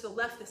twist over to the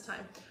left this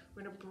time.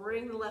 We're gonna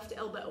bring the left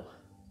elbow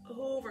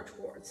over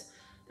towards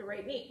the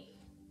right knee.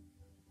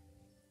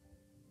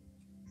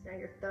 Now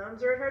your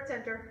thumbs are at heart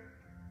center.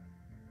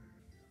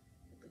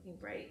 Looking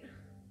right,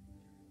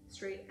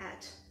 straight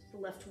at the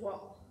left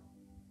wall.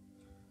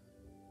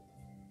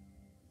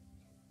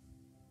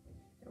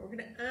 And we're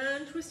gonna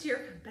untwist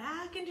here, come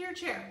back into your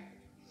chair.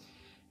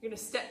 You're gonna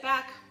step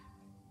back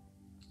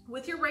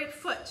with your right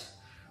foot.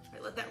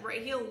 Right, let that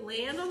right heel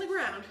land on the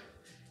ground,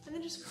 and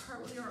then just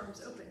cartwheel your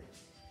arms open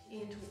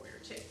into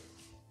warrior two.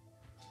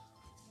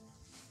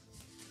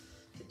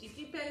 So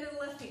deep bend in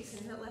the left knee,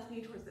 sending that left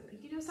knee towards the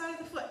pinky toe side of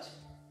the foot.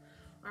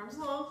 Arms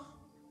long,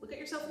 look at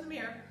yourself in the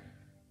mirror.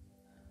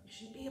 You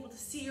should be able to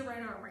see your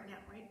right arm right now,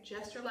 right?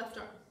 Just your left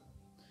arm.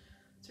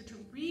 So to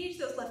reach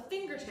those left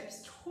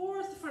fingertips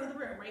towards the front of the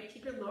room, right?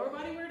 Keep your lower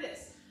body where it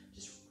is.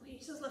 Just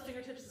reach those left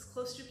fingertips as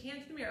close as you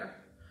can to the mirror.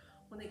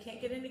 When they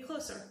can't get any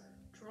closer,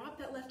 drop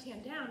that left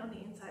hand down on the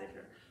inside of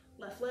your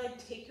left leg.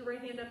 Take your right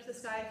hand up to the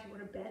sky. If you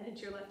want to bend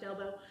into your left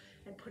elbow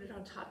and put it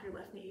on top of your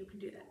left knee, you can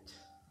do that.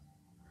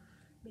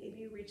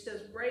 Maybe you reach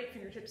those right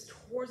fingertips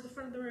towards the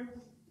front of the room.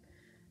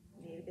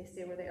 Maybe they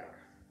stay where they are.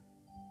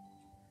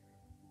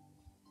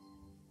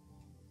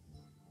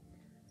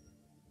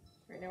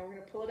 Right now we're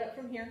going to pull it up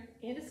from here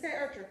into Sky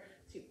Archer.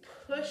 So you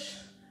push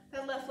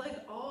that left leg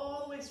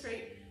all the way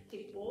straight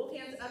Take both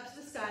hands up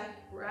to the sky,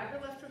 grab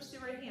your left wrist to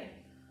your right hand,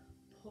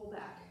 pull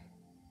back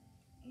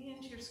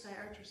into your sky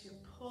archer, so you're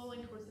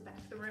pulling towards the back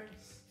of the room.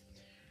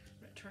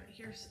 I'm going to turn it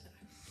here so that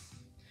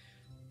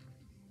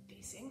I'm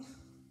facing.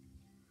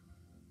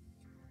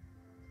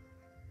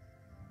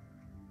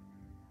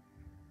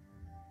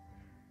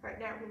 All right,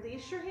 now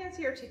release your hands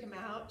here, take them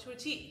out to a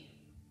T.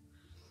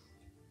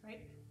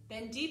 Right?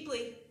 Bend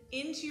deeply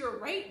into your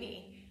right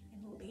knee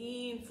and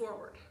lean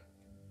forward.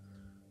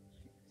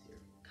 So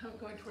you're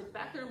going towards the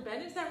back of the room,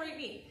 bend into that right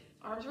knee.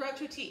 Arms are out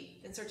to a T.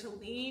 Then start to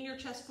lean your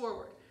chest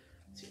forward.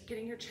 So you're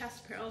getting your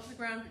chest parallel to the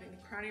ground, getting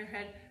the crown of your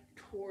head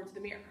towards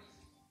the mirror.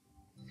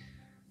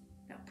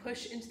 Now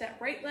push into that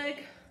right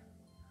leg,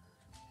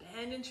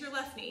 bend into your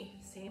left knee.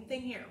 Same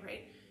thing here,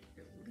 right?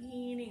 You're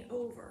leaning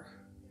over.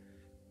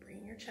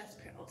 Bring your chest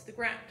parallel to the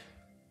ground.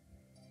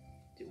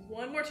 Do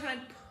one more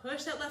time,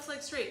 push that left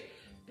leg straight.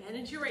 Bend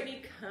into your right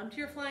knee, come to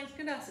your flying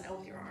skandasana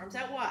with your arms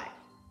out wide.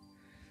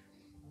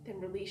 Then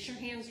release your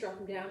hands, drop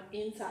them down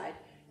inside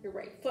your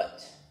right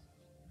foot.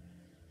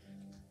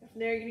 From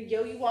there, you're gonna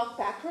yogi walk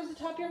back towards the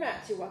top of your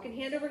mat. So you're walking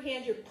hand over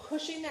hand, you're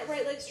pushing that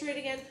right leg straight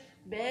again,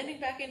 bending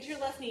back into your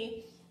left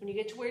knee. When you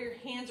get to where your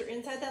hands are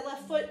inside that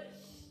left foot,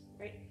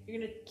 right, you're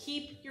gonna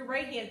keep your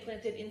right hand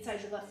planted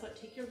inside your left foot.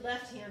 Take your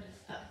left hand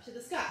up to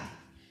the sky.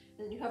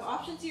 And then you have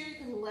options here. You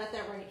can let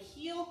that right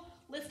heel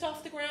lift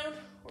off the ground,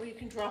 or you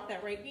can drop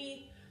that right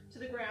knee to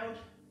the ground,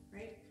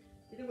 right?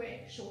 Either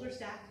way, shoulders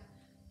stacked,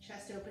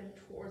 chest open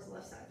towards the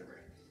left side of the room.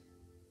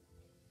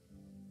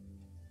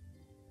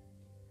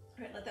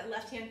 All right, let that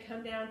left hand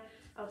come down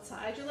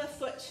outside your left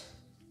foot.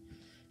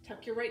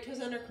 Tuck your right toes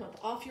under, come up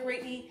off your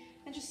right knee,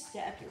 and just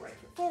step your right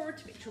foot forward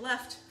to meet your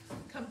left.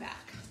 Come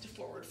back to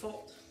forward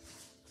fold.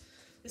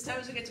 This time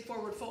as we get to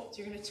forward fold,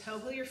 you're gonna toe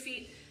heel your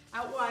feet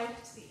out wide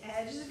to the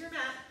edges of your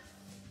mat.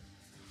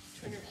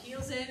 Turn your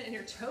heels in and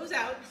your toes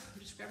out.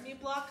 Just grab me a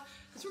block,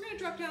 because we're gonna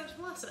drop down to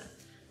Malasana.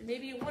 And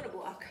maybe you want a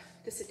block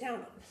to sit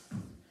down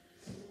on.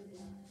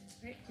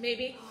 Right?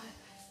 Maybe,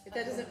 if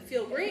that doesn't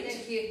feel great,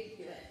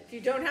 if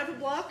you don't have a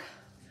block,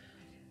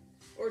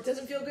 or it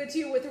doesn't feel good to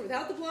you with or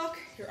without the block,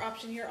 your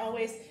option here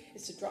always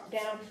is to drop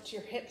down to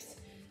your hips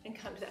and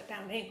come to that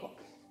bound ankle.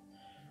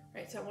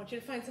 Right, so I want you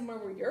to find somewhere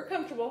where you're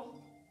comfortable,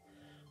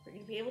 where you're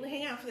gonna be able to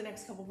hang out for the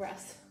next couple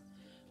breaths.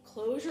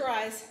 Close your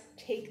eyes,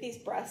 take these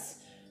breaths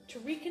to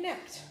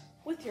reconnect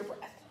with your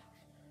breath.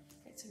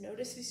 Right, so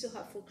notice if you still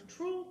have full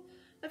control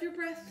of your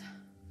breath.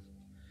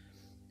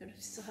 Notice if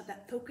you still have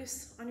that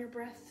focus on your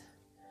breath.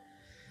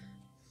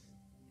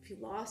 If you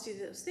lost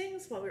either of those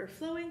things while we were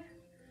flowing,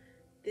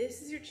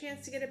 this is your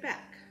chance to get it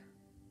back.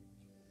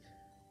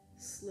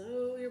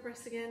 Slow your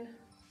breaths again.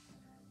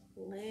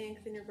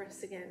 Lengthen your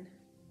breaths again.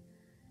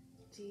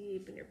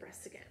 Deepen your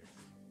breaths again.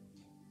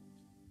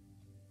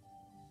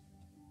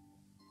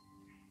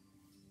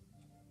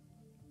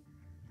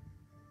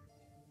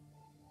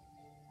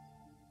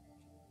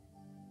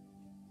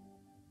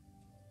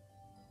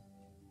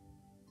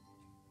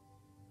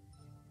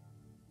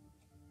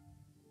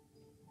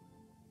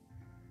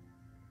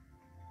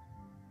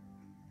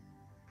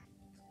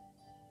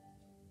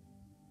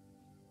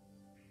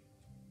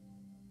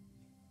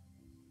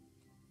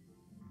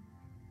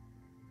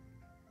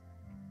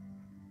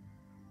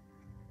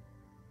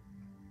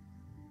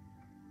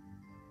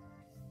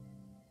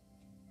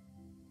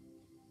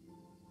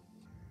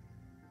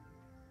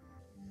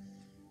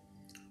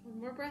 One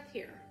more breath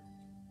here.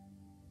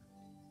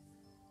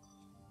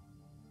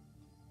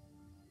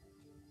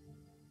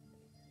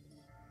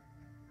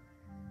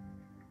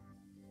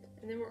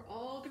 And then we're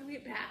all going to be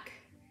back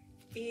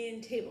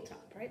in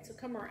tabletop, right? So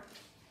come around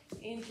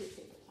into your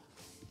tabletop.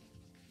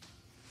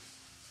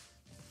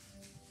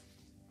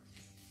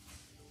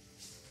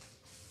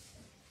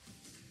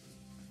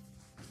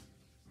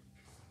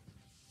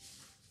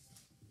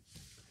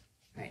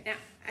 All right, now,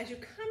 as you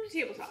come to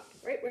tabletop,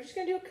 right, we're just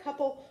going to do a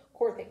couple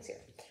core things here.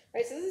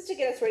 Right, so this is to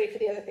get us ready for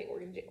the other thing we're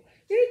going to do.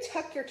 You're going to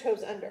tuck your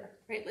toes under,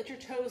 right? Let your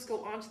toes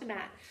go onto the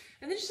mat.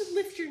 And then just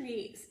lift your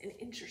knees an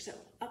inch or so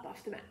up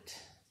off the mat.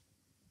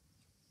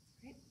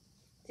 Right?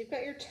 So you've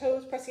got your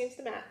toes pressing into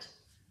the mat.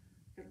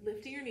 You're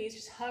lifting your knees,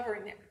 just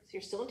hovering there. So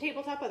you're still in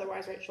tabletop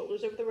otherwise, right?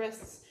 Shoulders over the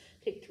wrists.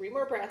 Take 3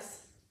 more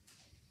breaths.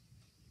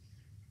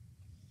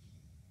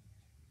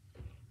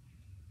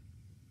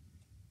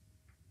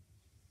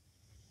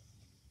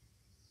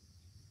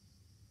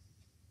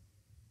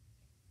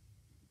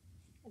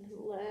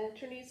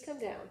 Let your knees come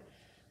down.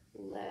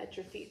 Let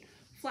your feet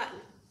flatten.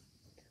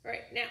 All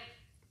right, now,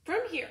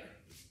 from here,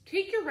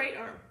 take your right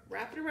arm,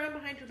 wrap it around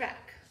behind your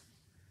back.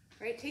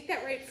 All right, take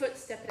that right foot,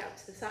 step it out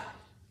to the side.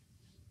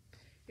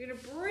 You're gonna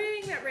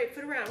bring that right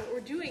foot around. What we're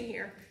doing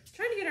here is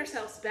trying to get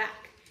ourselves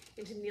back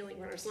into kneeling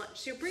runner's lunge.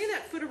 So you're bringing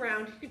that foot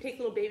around. You can take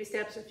little baby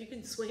steps, or if you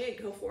can swing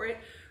it, go for it,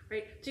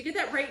 right? To get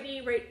that right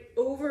knee right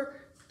over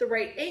the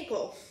right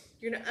ankle,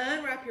 you're gonna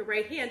unwrap your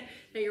right hand.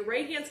 Now your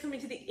right hand's coming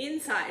to the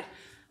inside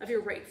of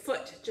your right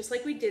foot, just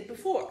like we did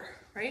before,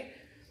 right?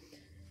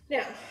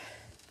 Now,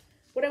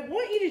 what I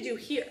want you to do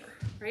here,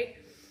 right,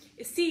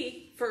 is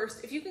see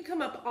first if you can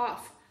come up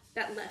off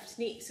that left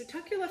knee. So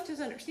tuck your left toes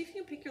under. See if you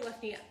can pick your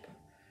left knee up.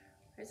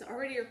 Right, so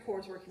already your core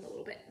is working a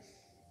little bit.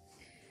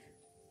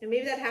 And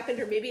maybe that happened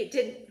or maybe it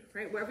didn't,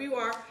 right? Wherever you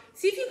are,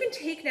 see if you can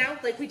take now,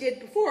 like we did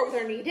before with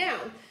our knee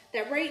down,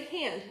 that right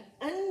hand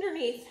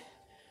underneath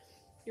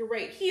your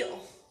right heel.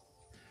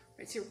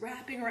 Right, so you're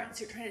wrapping around,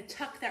 so you're trying to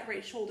tuck that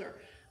right shoulder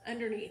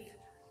underneath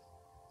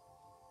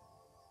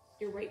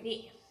your right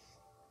knee.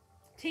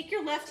 Take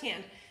your left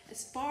hand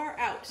as far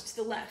out to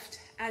the left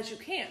as you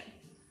can,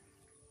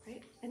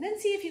 right? And then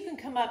see if you can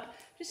come up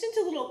just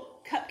into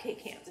little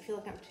cupcake hands. I feel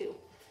like I'm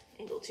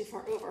angled too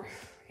far over.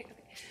 Right,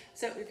 okay.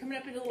 So you're coming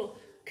up into little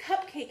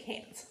cupcake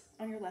hands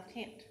on your left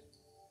hand.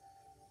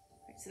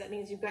 Right, so that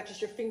means you've got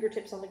just your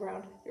fingertips on the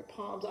ground, your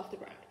palms off the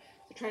ground.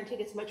 So try and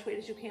take as much weight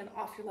as you can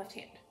off your left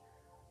hand.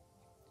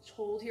 Just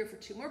hold here for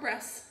 2 more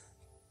breaths.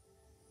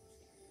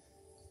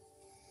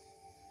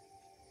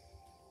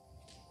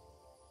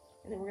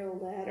 And then we're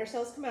gonna let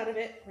ourselves come out of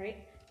it, right?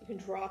 You can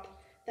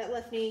drop that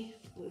left knee,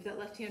 move that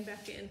left hand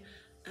back in,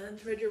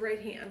 unthread your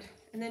right hand,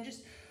 and then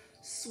just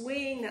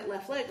swing that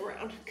left leg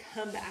around,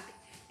 come back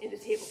into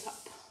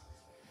tabletop.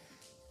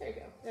 There you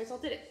go, you guys all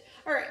did it.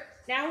 All right,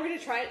 now we're gonna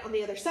try it on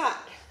the other side.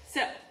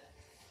 So,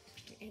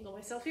 angle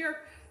myself here.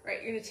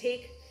 Right, you're gonna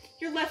take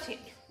your left hand,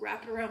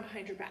 wrap it around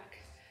behind your back.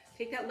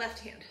 Take that left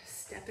hand,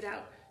 step it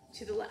out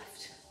to the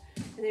left.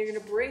 And then you're gonna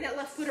bring that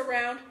left foot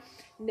around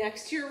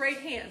next to your right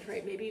hand,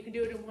 right? Maybe you can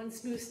do it in one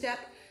smooth step.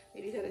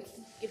 Maybe you gotta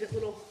give it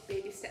little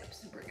baby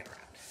steps and bring it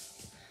around.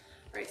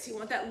 All right, so you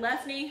want that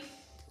left knee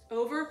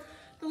over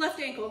the left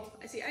ankle.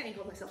 I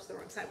angled myself to the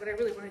wrong side. What I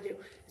really wanna do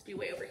is be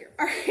way over here.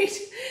 All right,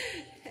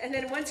 and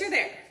then once you're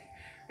there,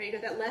 right, you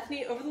got that left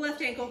knee over the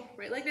left ankle,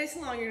 right leg nice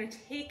and long. You're gonna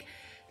take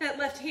that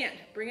left hand,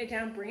 bring it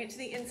down, bring it to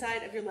the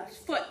inside of your left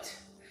foot.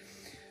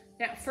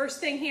 Now, first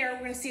thing here,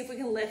 we're gonna see if we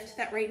can lift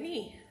that right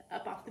knee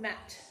up off the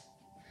mat.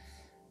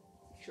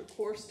 Make your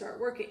core start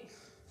working.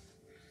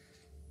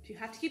 If you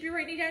have to keep your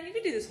right knee down, you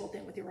can do this whole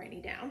thing with your right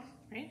knee down,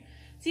 right?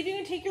 See if you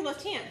can take your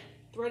left hand,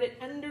 thread it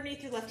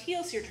underneath your left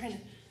heel, so you're trying to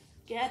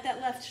get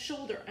that left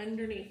shoulder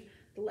underneath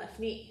the left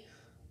knee.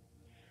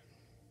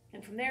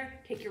 And from there,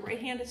 take your right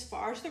hand as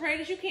far to the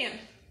right as you can.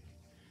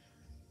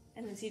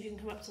 And then see if you can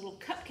come up to little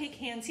cupcake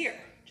hands here,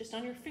 just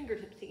on your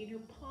fingertips, taking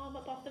your palm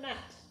up off the mat.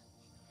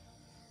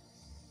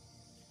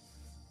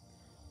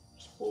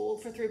 Just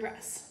hold for 3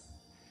 breaths.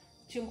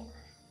 2 more.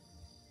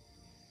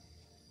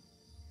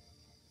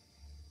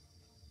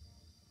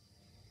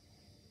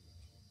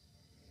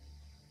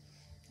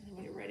 And then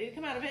when you're ready to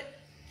come out of it,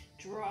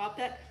 drop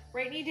that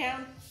right knee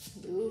down,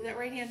 move that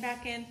right hand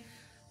back in,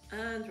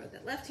 unthread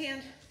that left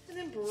hand, and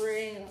then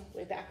bring it all the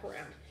way back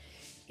around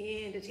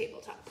into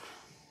tabletop.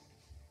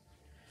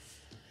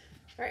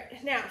 All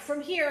right, now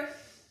from here,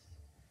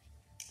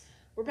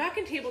 we're back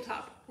in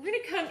tabletop. We're gonna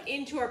come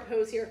into our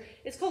pose here.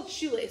 It's called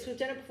shoelace. We've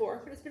done it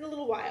before, but it's been a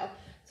little while.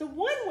 So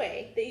one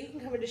way that you can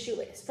come into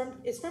shoelace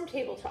is from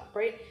tabletop,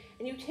 right?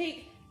 And you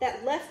take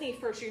that left knee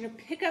first. You're gonna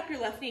pick up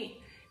your left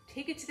knee,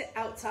 take it to the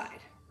outside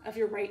of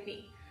your right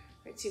knee,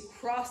 right? So you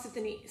cross at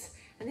the knees,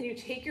 and then you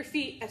take your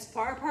feet as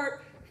far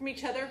apart from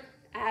each other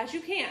as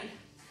you can,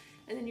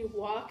 and then you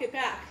walk it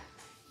back.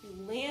 You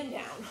land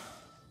down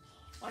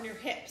on your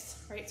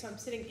hips, right? So I'm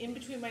sitting in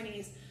between my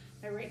knees,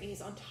 my right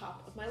knee's on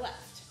top of my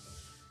left,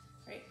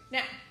 right?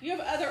 Now, you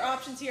have other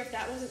options here if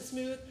that wasn't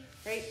smooth,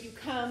 right? You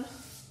come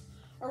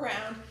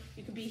around,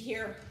 you could be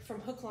here from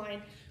hook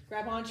line,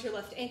 grab onto your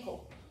left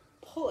ankle,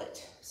 pull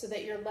it so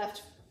that your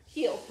left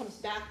heel comes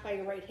back by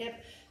your right hip,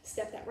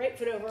 step that right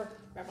foot over,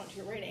 grab onto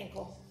your right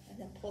ankle, and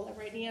then pull that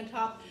right knee on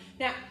top.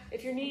 Now,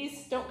 if your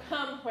knees don't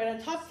come right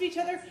on top of each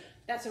other,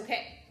 that's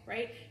okay,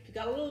 right? If you've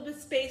got a little bit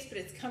of space, but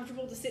it's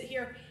comfortable to sit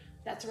here,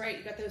 that's right.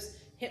 You've got those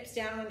hips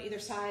down on either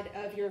side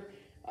of your,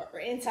 or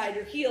inside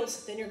your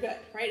heels, then you're good,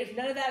 right? If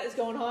none of that is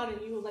going on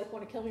and you like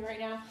want to kill me right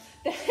now,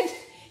 then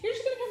you're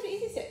just gonna come to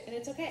easy sit and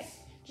it's okay.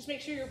 Just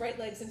make sure your right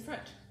leg's in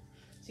front.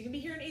 So you can be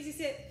here in easy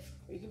sit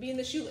or you can be in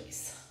the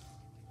shoelace.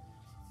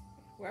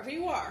 Wherever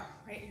you are,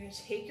 right? You're gonna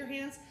take your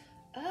hands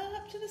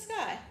up to the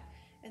sky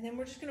and then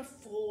we're just gonna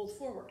fold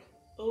forward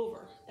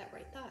over that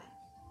right thigh.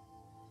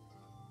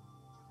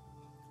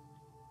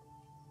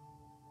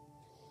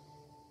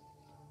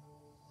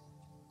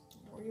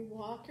 The more you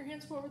walk your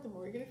hands forward, the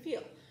more you're gonna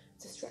feel.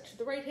 It's a stretch of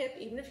the right hip,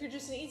 even if you're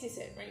just in easy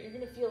sit, right? You're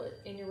gonna feel it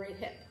in your right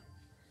hip.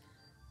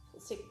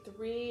 Let's take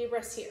 3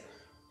 breaths here.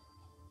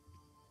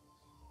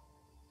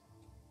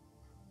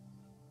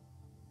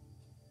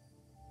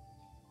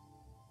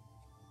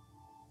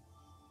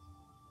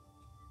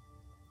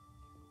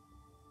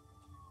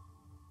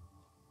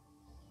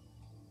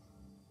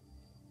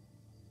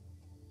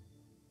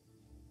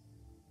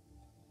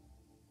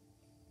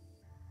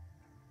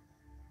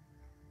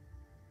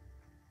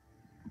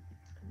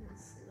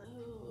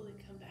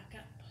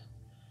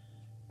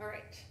 All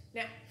right,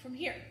 now from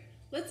here,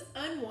 let's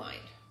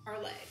unwind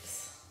our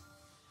legs,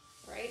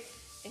 all right?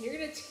 And you're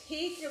gonna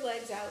take your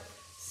legs out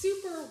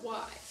super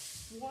wide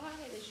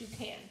as you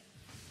can.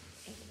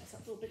 Angle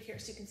myself a little bit here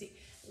so you can see.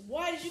 As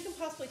wide as you can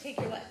possibly take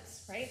your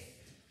legs, right?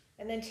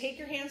 And then take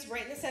your hands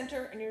right in the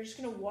center and you're just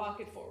gonna walk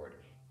it forward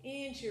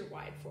into your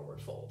wide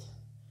forward fold.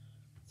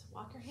 So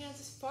walk your hands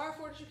as far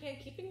forward as you can,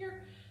 keeping your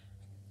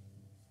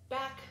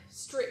back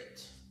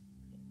straight.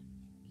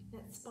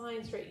 Keep that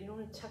spine straight. You don't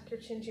want to tuck your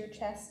chin to your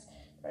chest.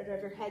 Try to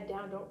drive your head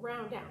down. Don't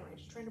round down, right?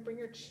 Just trying to bring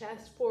your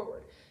chest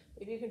forward.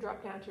 Maybe you can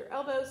drop down to your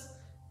elbows.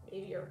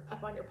 Maybe you're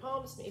up on your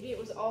palms. Maybe it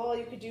was all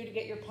you could do to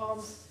get your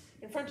palms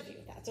in front of you.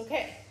 That's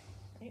okay,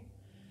 right?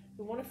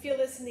 You want to feel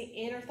this in the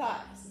inner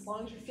thighs. As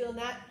long as you're feeling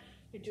that,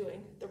 you're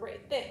doing the right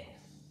thing.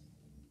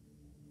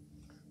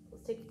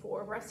 Let's take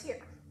 4 breaths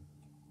here.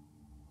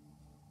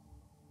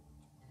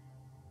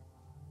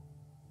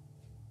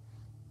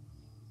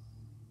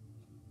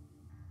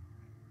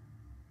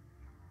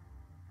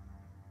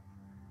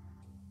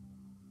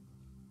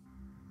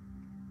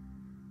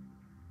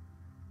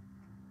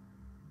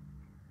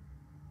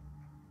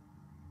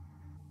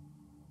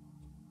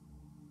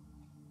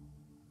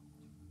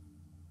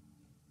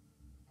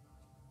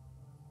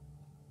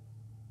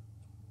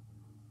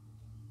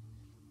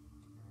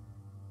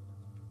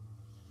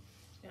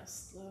 Now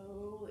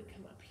slowly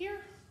come up here.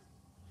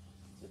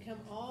 So we come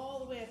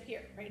all the way up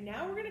here. Right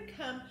now we're going to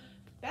come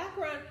back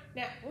around.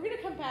 Now we're going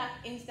to come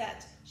back into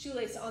that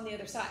shoelace on the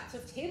other side. So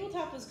if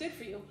tabletop was good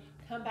for you,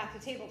 come back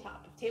to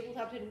tabletop. If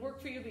tabletop didn't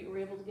work for you, but you were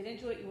able to get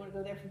into it, you want to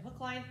go there from hook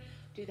line,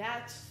 do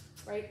that,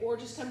 right? Or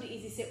just come to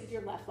easy sit with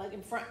your left leg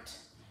in front.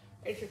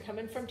 Right? If you're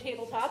coming from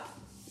tabletop,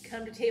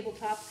 come to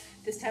tabletop.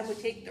 This time we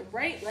take the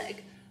right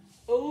leg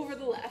over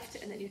the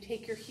left, and then you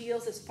take your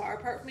heels as far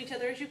apart from each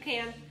other as you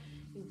can.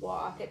 You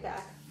walk it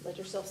back, let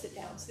yourself sit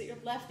down so that your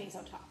left knee's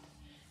on top.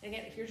 And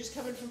again, if you're just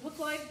coming from hook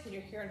line, then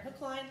you're here in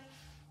hook line,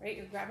 right?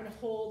 You're grabbing a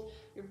hold,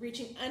 you're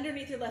reaching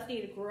underneath your left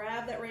knee to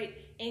grab that right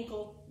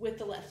ankle with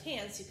the left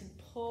hand, so you can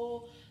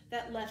pull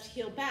that left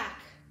heel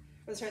back,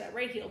 or sorry, that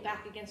right heel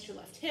back against your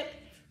left hip,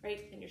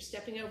 right? And you're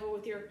stepping over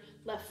with your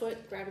left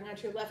foot, grabbing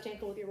onto your left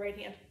ankle with your right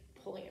hand,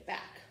 pulling it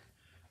back,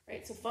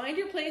 right? So find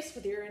your place,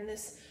 whether you're in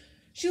this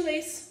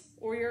shoelace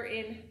or you're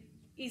in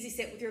easy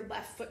sit with your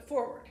left foot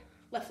forward.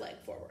 Left leg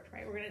forward,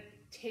 right? We're gonna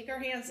take our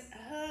hands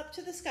up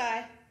to the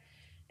sky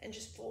and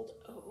just fold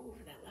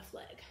over that left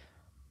leg.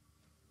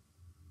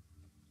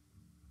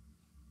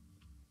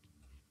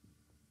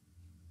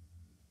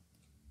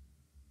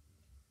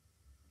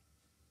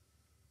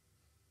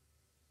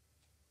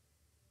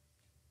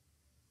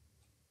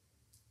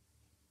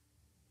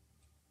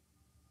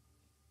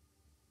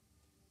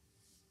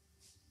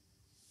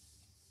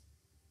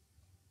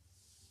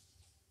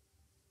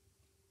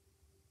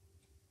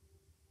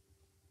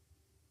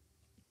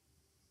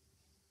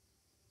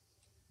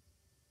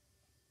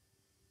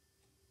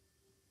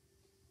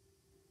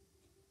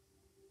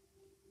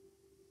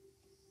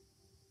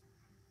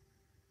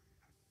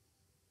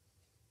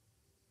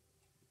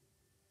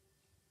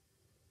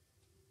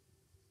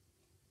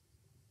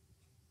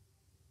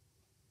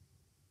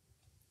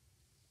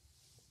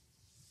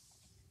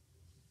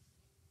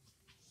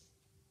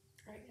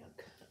 All right,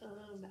 now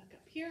come back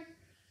up here.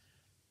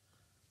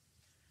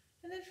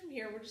 And then from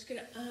here, we're just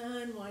gonna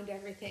unwind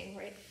everything,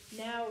 right?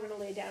 Now we're gonna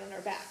lay down on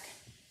our back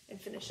and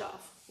finish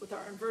off with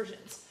our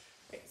inversions.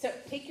 Right, so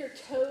take your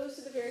toes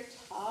to the very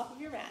top of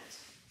your mat.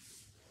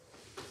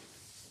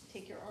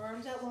 Take your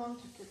arms out long,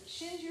 tuck your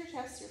chin to your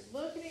chest,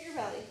 you're looking at your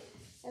belly,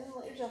 and then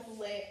let yourself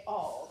lay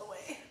all the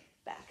way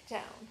back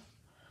down.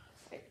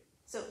 Right,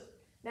 so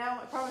now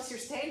I promise you're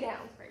staying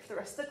down, right, for the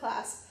rest of the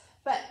class,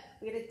 but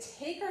we're gonna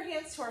take our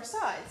hands to our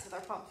sides with our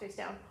palms face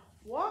down,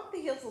 walk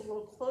the heels a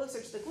little closer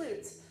to the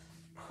glutes,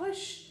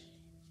 push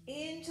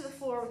into the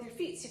floor with your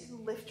feet so you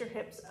can lift your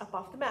hips up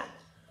off the mat.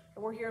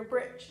 And we're here in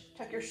bridge.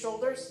 Tuck your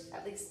shoulders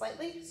at least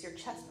slightly so your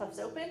chest puffs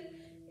open.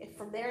 If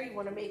from there you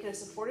want to make it a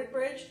supported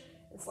bridge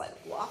and slide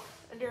a block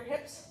under your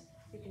hips,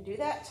 you can do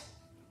that,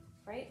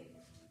 right?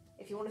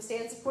 If you want to stay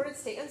unsupported,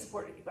 stay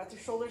unsupported. You've got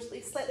your shoulders at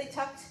least slightly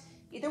tucked.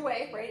 Either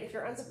way, right? If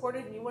you're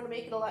unsupported and you want to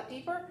make it a lot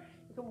deeper,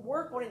 you can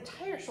work one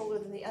entire shoulder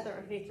than the other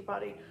underneath your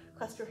body.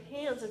 Clasp your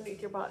hands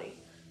underneath your body.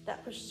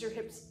 That pushes your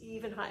hips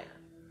even higher,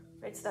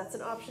 right? So that's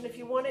an option if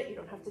you want it. You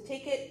don't have to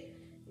take it.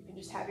 You can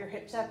just have your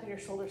hips up and your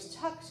shoulders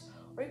tucked,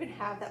 or you can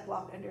have that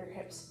block under your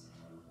hips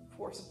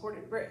for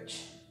supported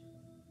bridge.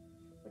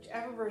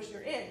 Whichever version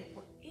you're in,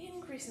 we're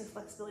increasing the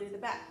flexibility of the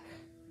back,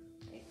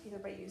 right? Either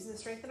by using the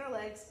strength in our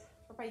legs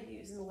or by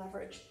using the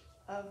leverage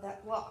of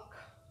that block.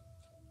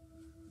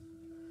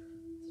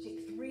 So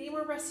take 3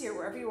 more breaths here,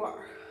 wherever you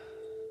are.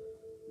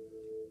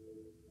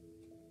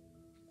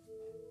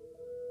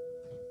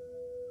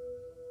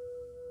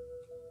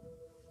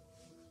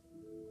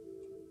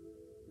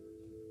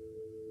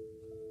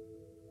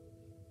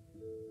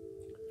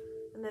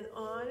 And then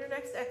on your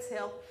next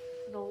exhale,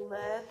 you're gonna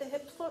let the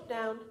hips float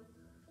down,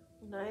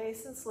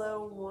 nice and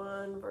slow,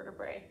 1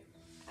 vertebrae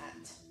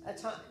at a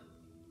time.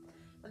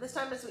 Now this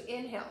time as we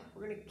inhale,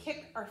 we're gonna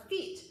kick our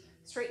feet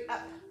straight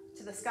up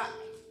to the sky.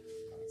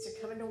 So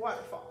you're coming to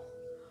waterfall.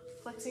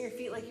 Flexing your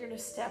feet like you're gonna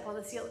step on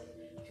the ceiling.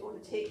 If you wanna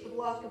take the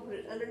block and put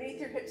it underneath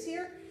your hips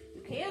here,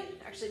 you can.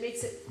 Actually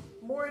makes it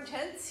more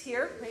intense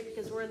here, right?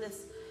 Because we're in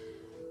this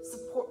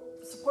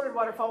supported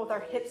waterfall with our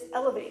hips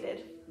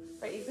elevated.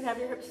 right? You can have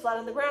your hips flat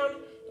on the ground.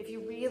 If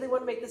you really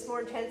want to make this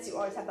more intense, you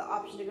always have the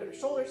option to go to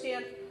shoulder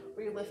stand,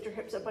 where you lift your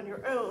hips up on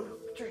your own.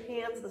 Put your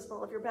hands in the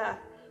small of your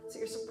back, so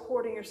you're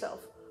supporting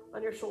yourself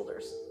on your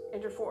shoulders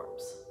and your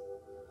forearms.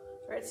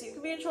 All right, so you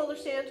can be in shoulder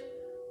stand,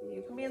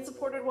 you can be in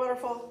supported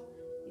waterfall,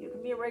 you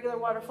can be a regular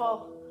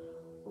waterfall.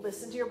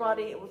 Listen to your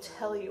body. It will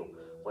tell you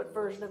what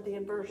version of the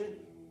inversion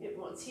it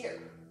wants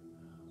here.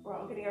 We're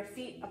all getting our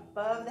feet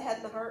above the head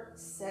and the heart,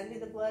 sending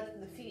the blood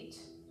from the feet,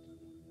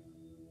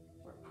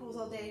 where it pools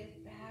all day,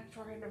 back to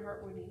our head and our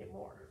heart where we need it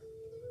more.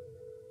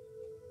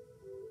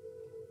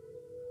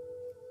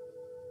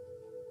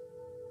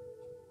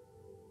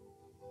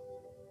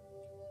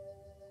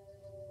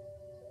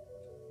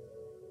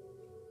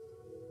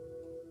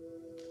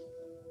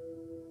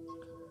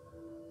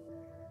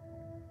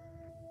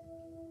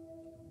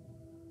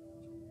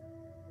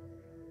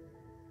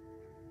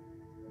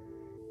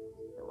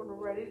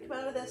 Ready to come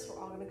out of this, we're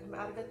all going to come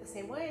out of it the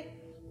same way.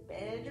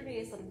 Bend your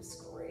knees, let them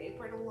scrape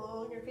right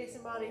along your face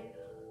and body.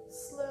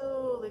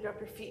 Slowly drop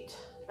your feet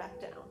back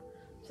down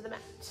to the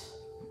mat.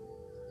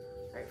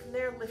 All right, from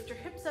there, lift your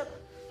hips up,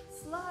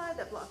 slide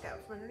that block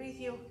out from underneath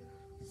you.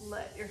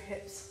 Let your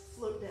hips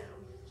float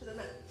down to the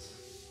mat.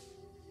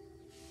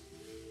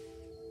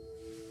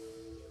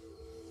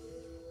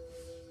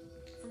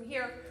 From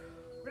here,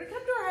 we're going to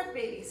come to our happy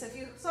baby. So if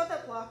you saw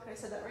that block, I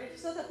said that right? If you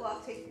saw that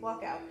block, take the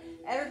block out.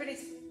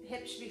 Everybody's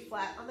hips should be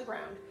flat on the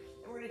ground.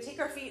 And we're going to take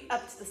our feet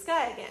up to the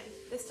sky again.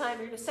 This time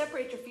you're going to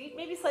separate your feet,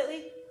 maybe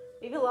slightly,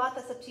 maybe a lot,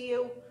 that's up to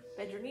you.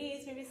 Bend your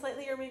knees, maybe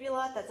slightly or maybe a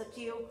lot, that's up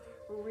to you.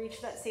 Reach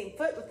that same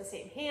foot with the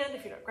same hand.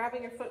 If you're not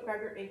grabbing your foot,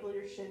 grab your ankle,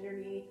 your shin, your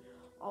knee,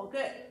 all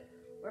good.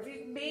 Or if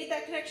you've made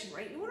that connection,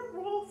 right, you want to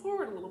roll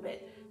forward a little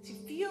bit so you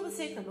feel the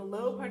sacrum, the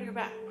low part of your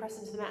back, press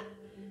into the mat.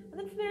 And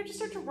then from there, just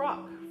start to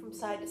rock from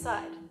side to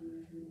side.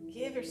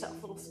 Give yourself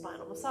a little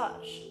spinal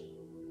massage.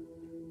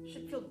 It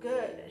should feel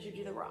good as you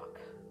do the rock.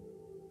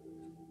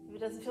 If it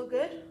doesn't feel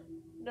good,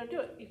 don't do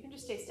it. You can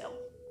just stay still.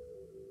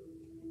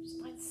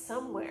 Just find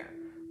somewhere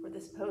where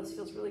this pose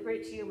feels really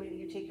great to you. Maybe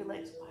you take your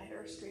legs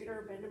wider,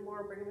 straighter, bend them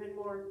more, bring them in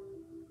more.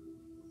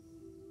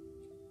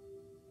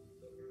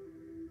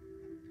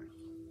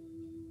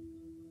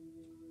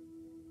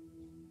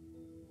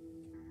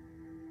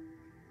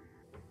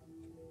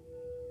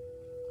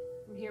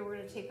 From here, we're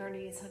going to take our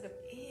knees, hug up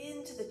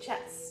into the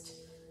chest.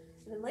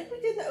 And then like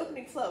we did in the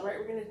opening flow, right,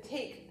 we're going to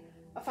take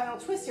a final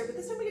twist here, but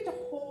this time we get to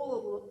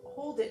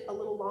hold it a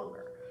little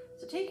longer.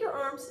 So take your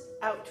arms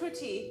out to a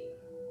T,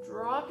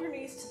 drop your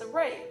knees to the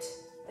right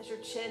as your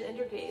chin and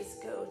your gaze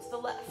go to the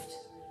left.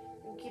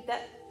 And keep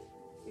that,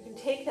 you can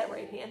take that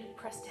right hand,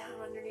 press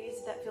down on your knees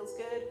if that feels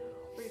good,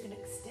 or you can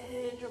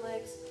extend your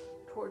legs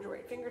towards your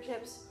right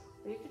fingertips,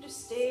 or you can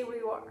just stay where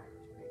you are.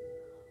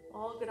 Right?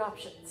 All good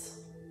options.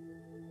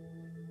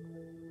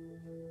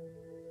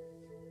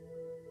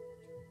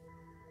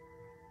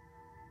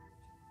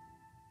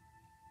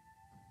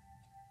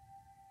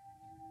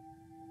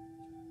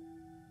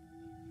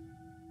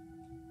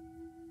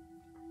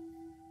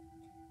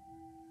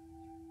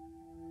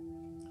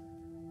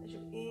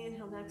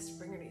 Next,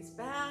 bring your knees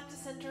back to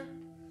center,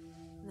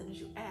 and then as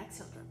you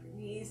exhale, drop your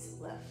knees to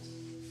the left,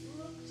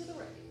 look to the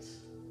right.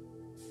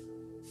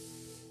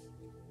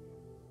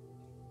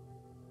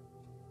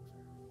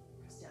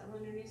 Press down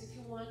on your knees if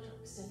you want, or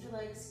extend your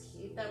legs,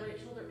 keep that right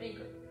shoulder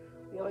anchored.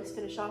 We always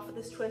finish off with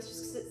this twist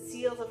just because it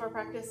seals up our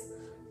practice,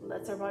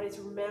 lets our bodies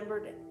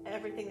remember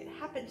everything that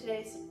happened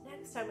today, so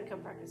next time we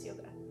come practice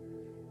yoga,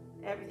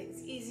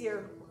 everything's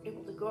easier, we're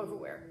able to go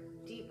everywhere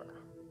deeper.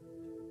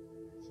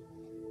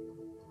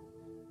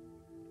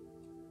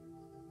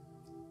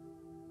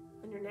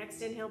 On your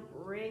next inhale,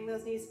 bring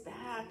those knees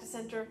back to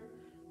center.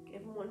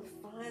 Give them one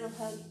final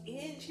hug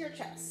into your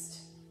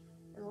chest.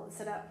 And we'll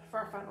set up for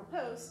our final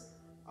pose,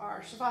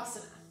 our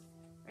Shavasana.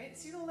 Right?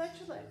 So you're going to let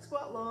your legs go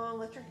out long,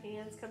 let your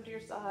hands come to your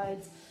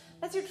sides.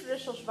 That's your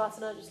traditional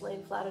Shavasana, just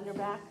laying flat on your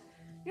back.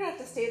 You don't have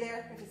to stay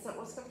there if it's not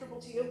what's comfortable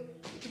to you.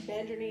 You can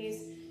bend your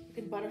knees, you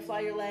can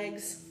butterfly your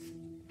legs.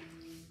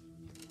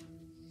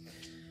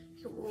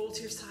 You can roll to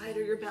your side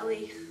or your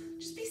belly.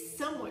 Just be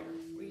somewhere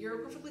where you're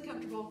perfectly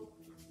comfortable.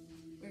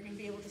 You're going to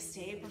be able to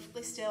stay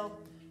perfectly still,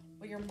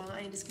 where your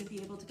mind is going to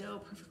be able to go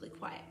perfectly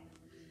quiet.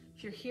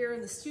 If you're here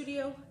in the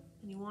studio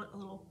and you want a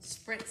little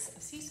spritz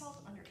of sea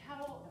salt on your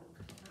towel,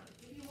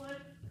 I'll give you one.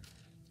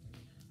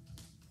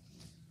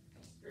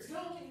 If you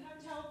don't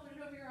have a towel, put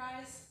it over your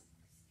eyes.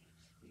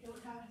 If you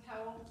don't have a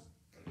towel,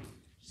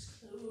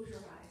 just close your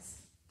eyes.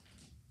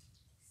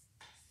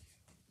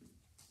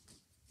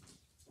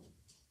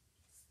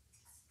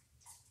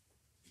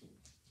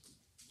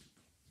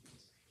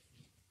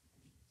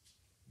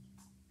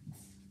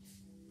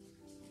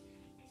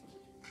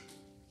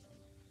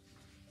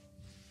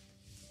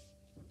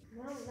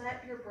 Now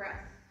let your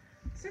breath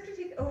start to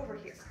take over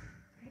here.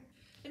 Right?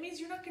 That means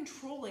you're not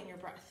controlling your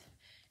breath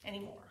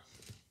anymore.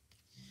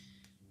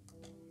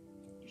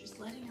 You're just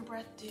letting your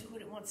breath do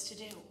what it wants to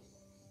do.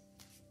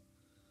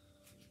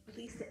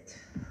 Release it.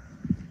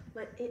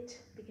 Let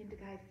it begin to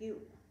guide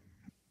you.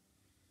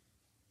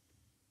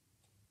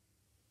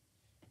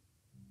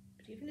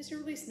 But even as you're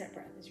releasing that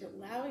breath, as you're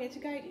allowing it to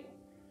guide you,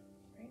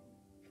 right?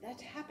 For that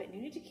to happen,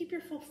 you need to keep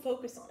your full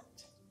focus on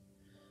it.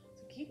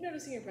 So keep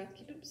noticing your breath,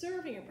 keep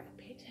observing your breath,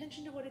 pay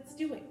attention to what it's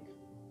doing.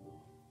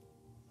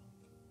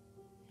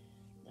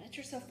 Let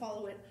yourself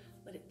follow it,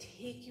 let it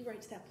take you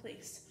right to that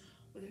place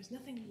where there's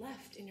nothing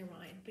left in your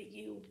mind but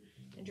you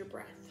and your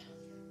breath.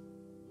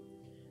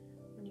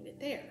 When you get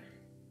there,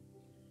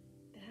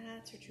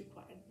 that's your true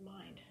quiet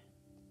mind.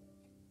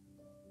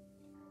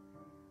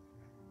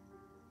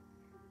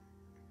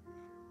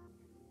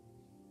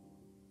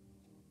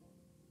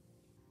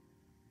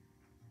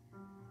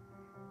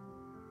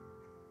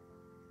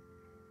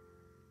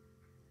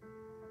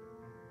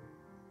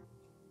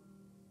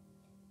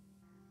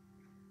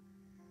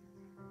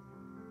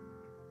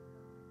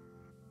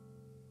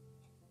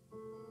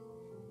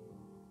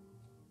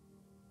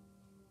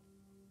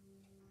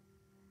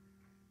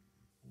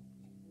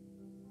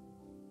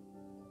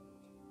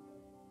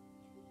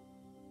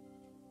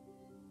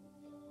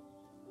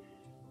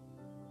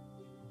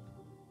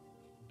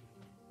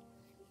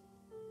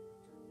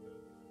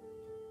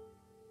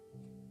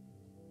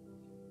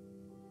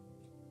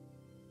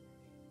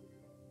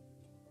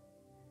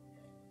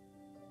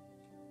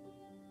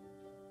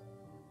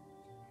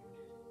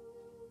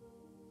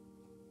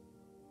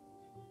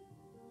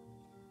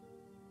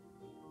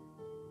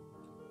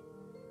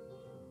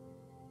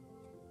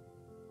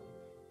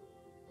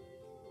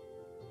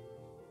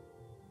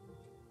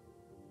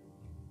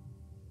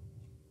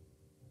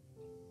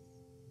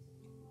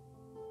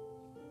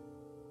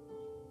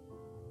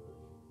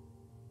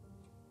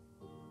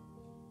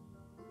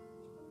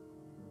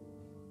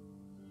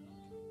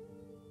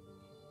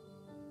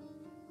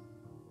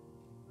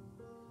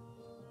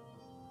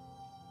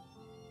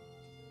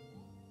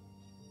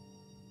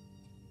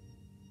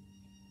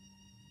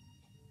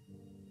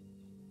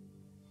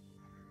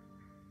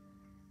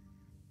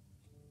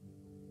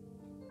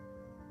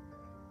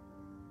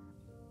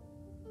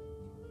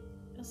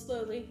 Now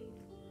slowly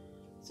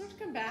start to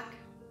come back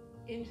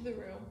into the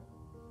room.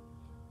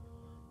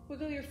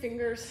 Wiggle your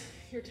fingers,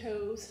 your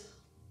toes,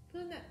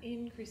 feeling that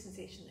increased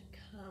sensation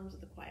that comes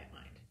with a quiet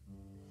mind.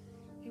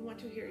 If you want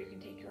to here, you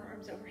can take your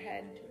arms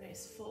overhead to a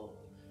nice full,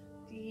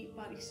 deep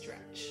body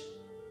stretch.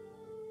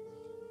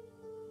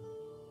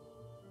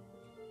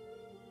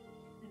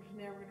 And from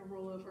there, we're going to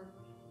roll over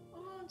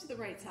onto the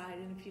right side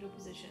in a fetal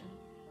position.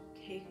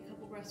 Take a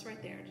couple breaths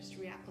right there just to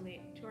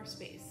reacclimate to our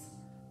space.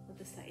 Let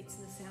the sights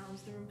and the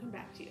sounds of the room come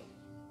back to you.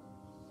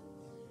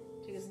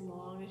 Take as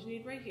long as you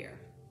need right here.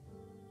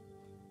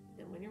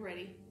 Then when you're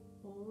ready,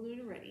 only when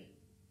you're ready,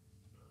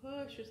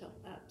 push yourself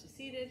up to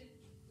seated,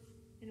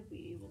 and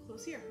we will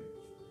close here.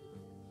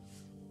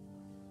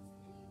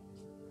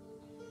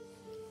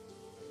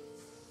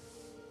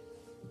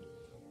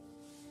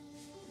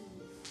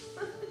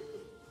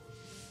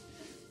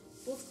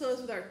 Let's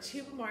close with our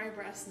two Bhamari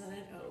breaths and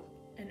then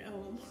an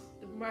Om.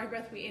 The Bhamari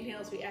breath, we inhale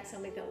as we exhale,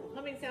 make that little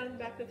humming sound in the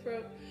back of the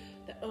throat.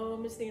 The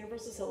Om is the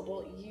universal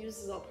syllable. It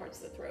uses all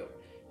parts of the throat.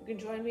 You can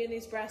join me in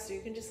these breaths or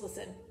you can just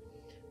listen.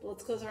 But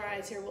let's close our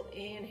eyes here. We'll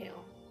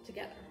inhale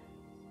together.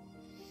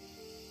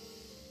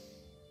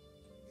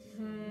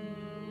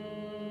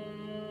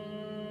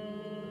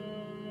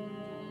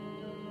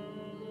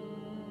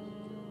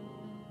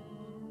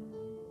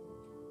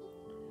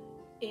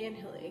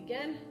 Inhaling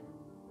again.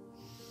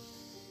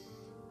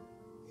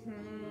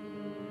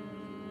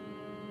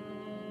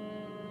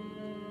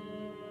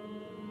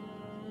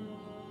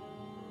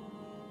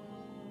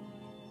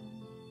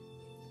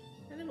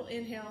 And then we'll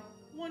inhale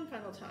one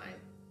final time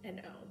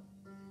and Om.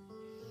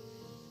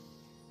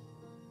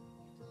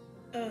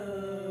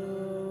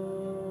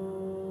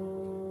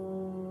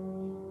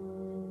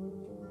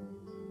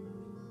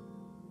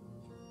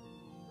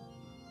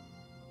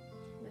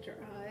 Let your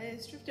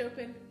eyes drift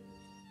open.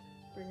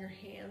 Bring your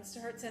hands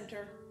to heart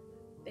center.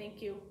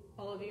 Thank you,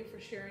 all of you, for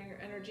sharing your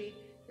energy,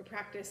 your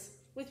practice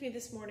with me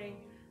this morning.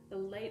 The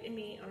light in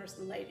me honors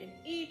the light in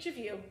each of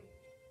you.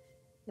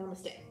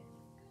 Namaste.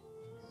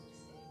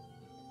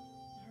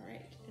 All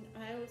right, and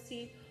I will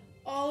see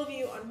all of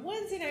you on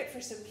Wednesday night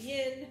for some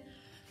yin.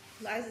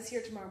 Liza's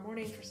here tomorrow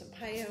morning for some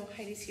payo.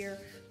 Heidi's here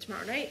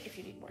tomorrow night if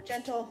you need more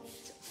gentle.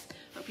 So,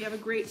 hope you have a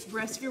great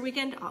rest of your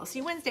weekend. I'll see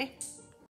you Wednesday.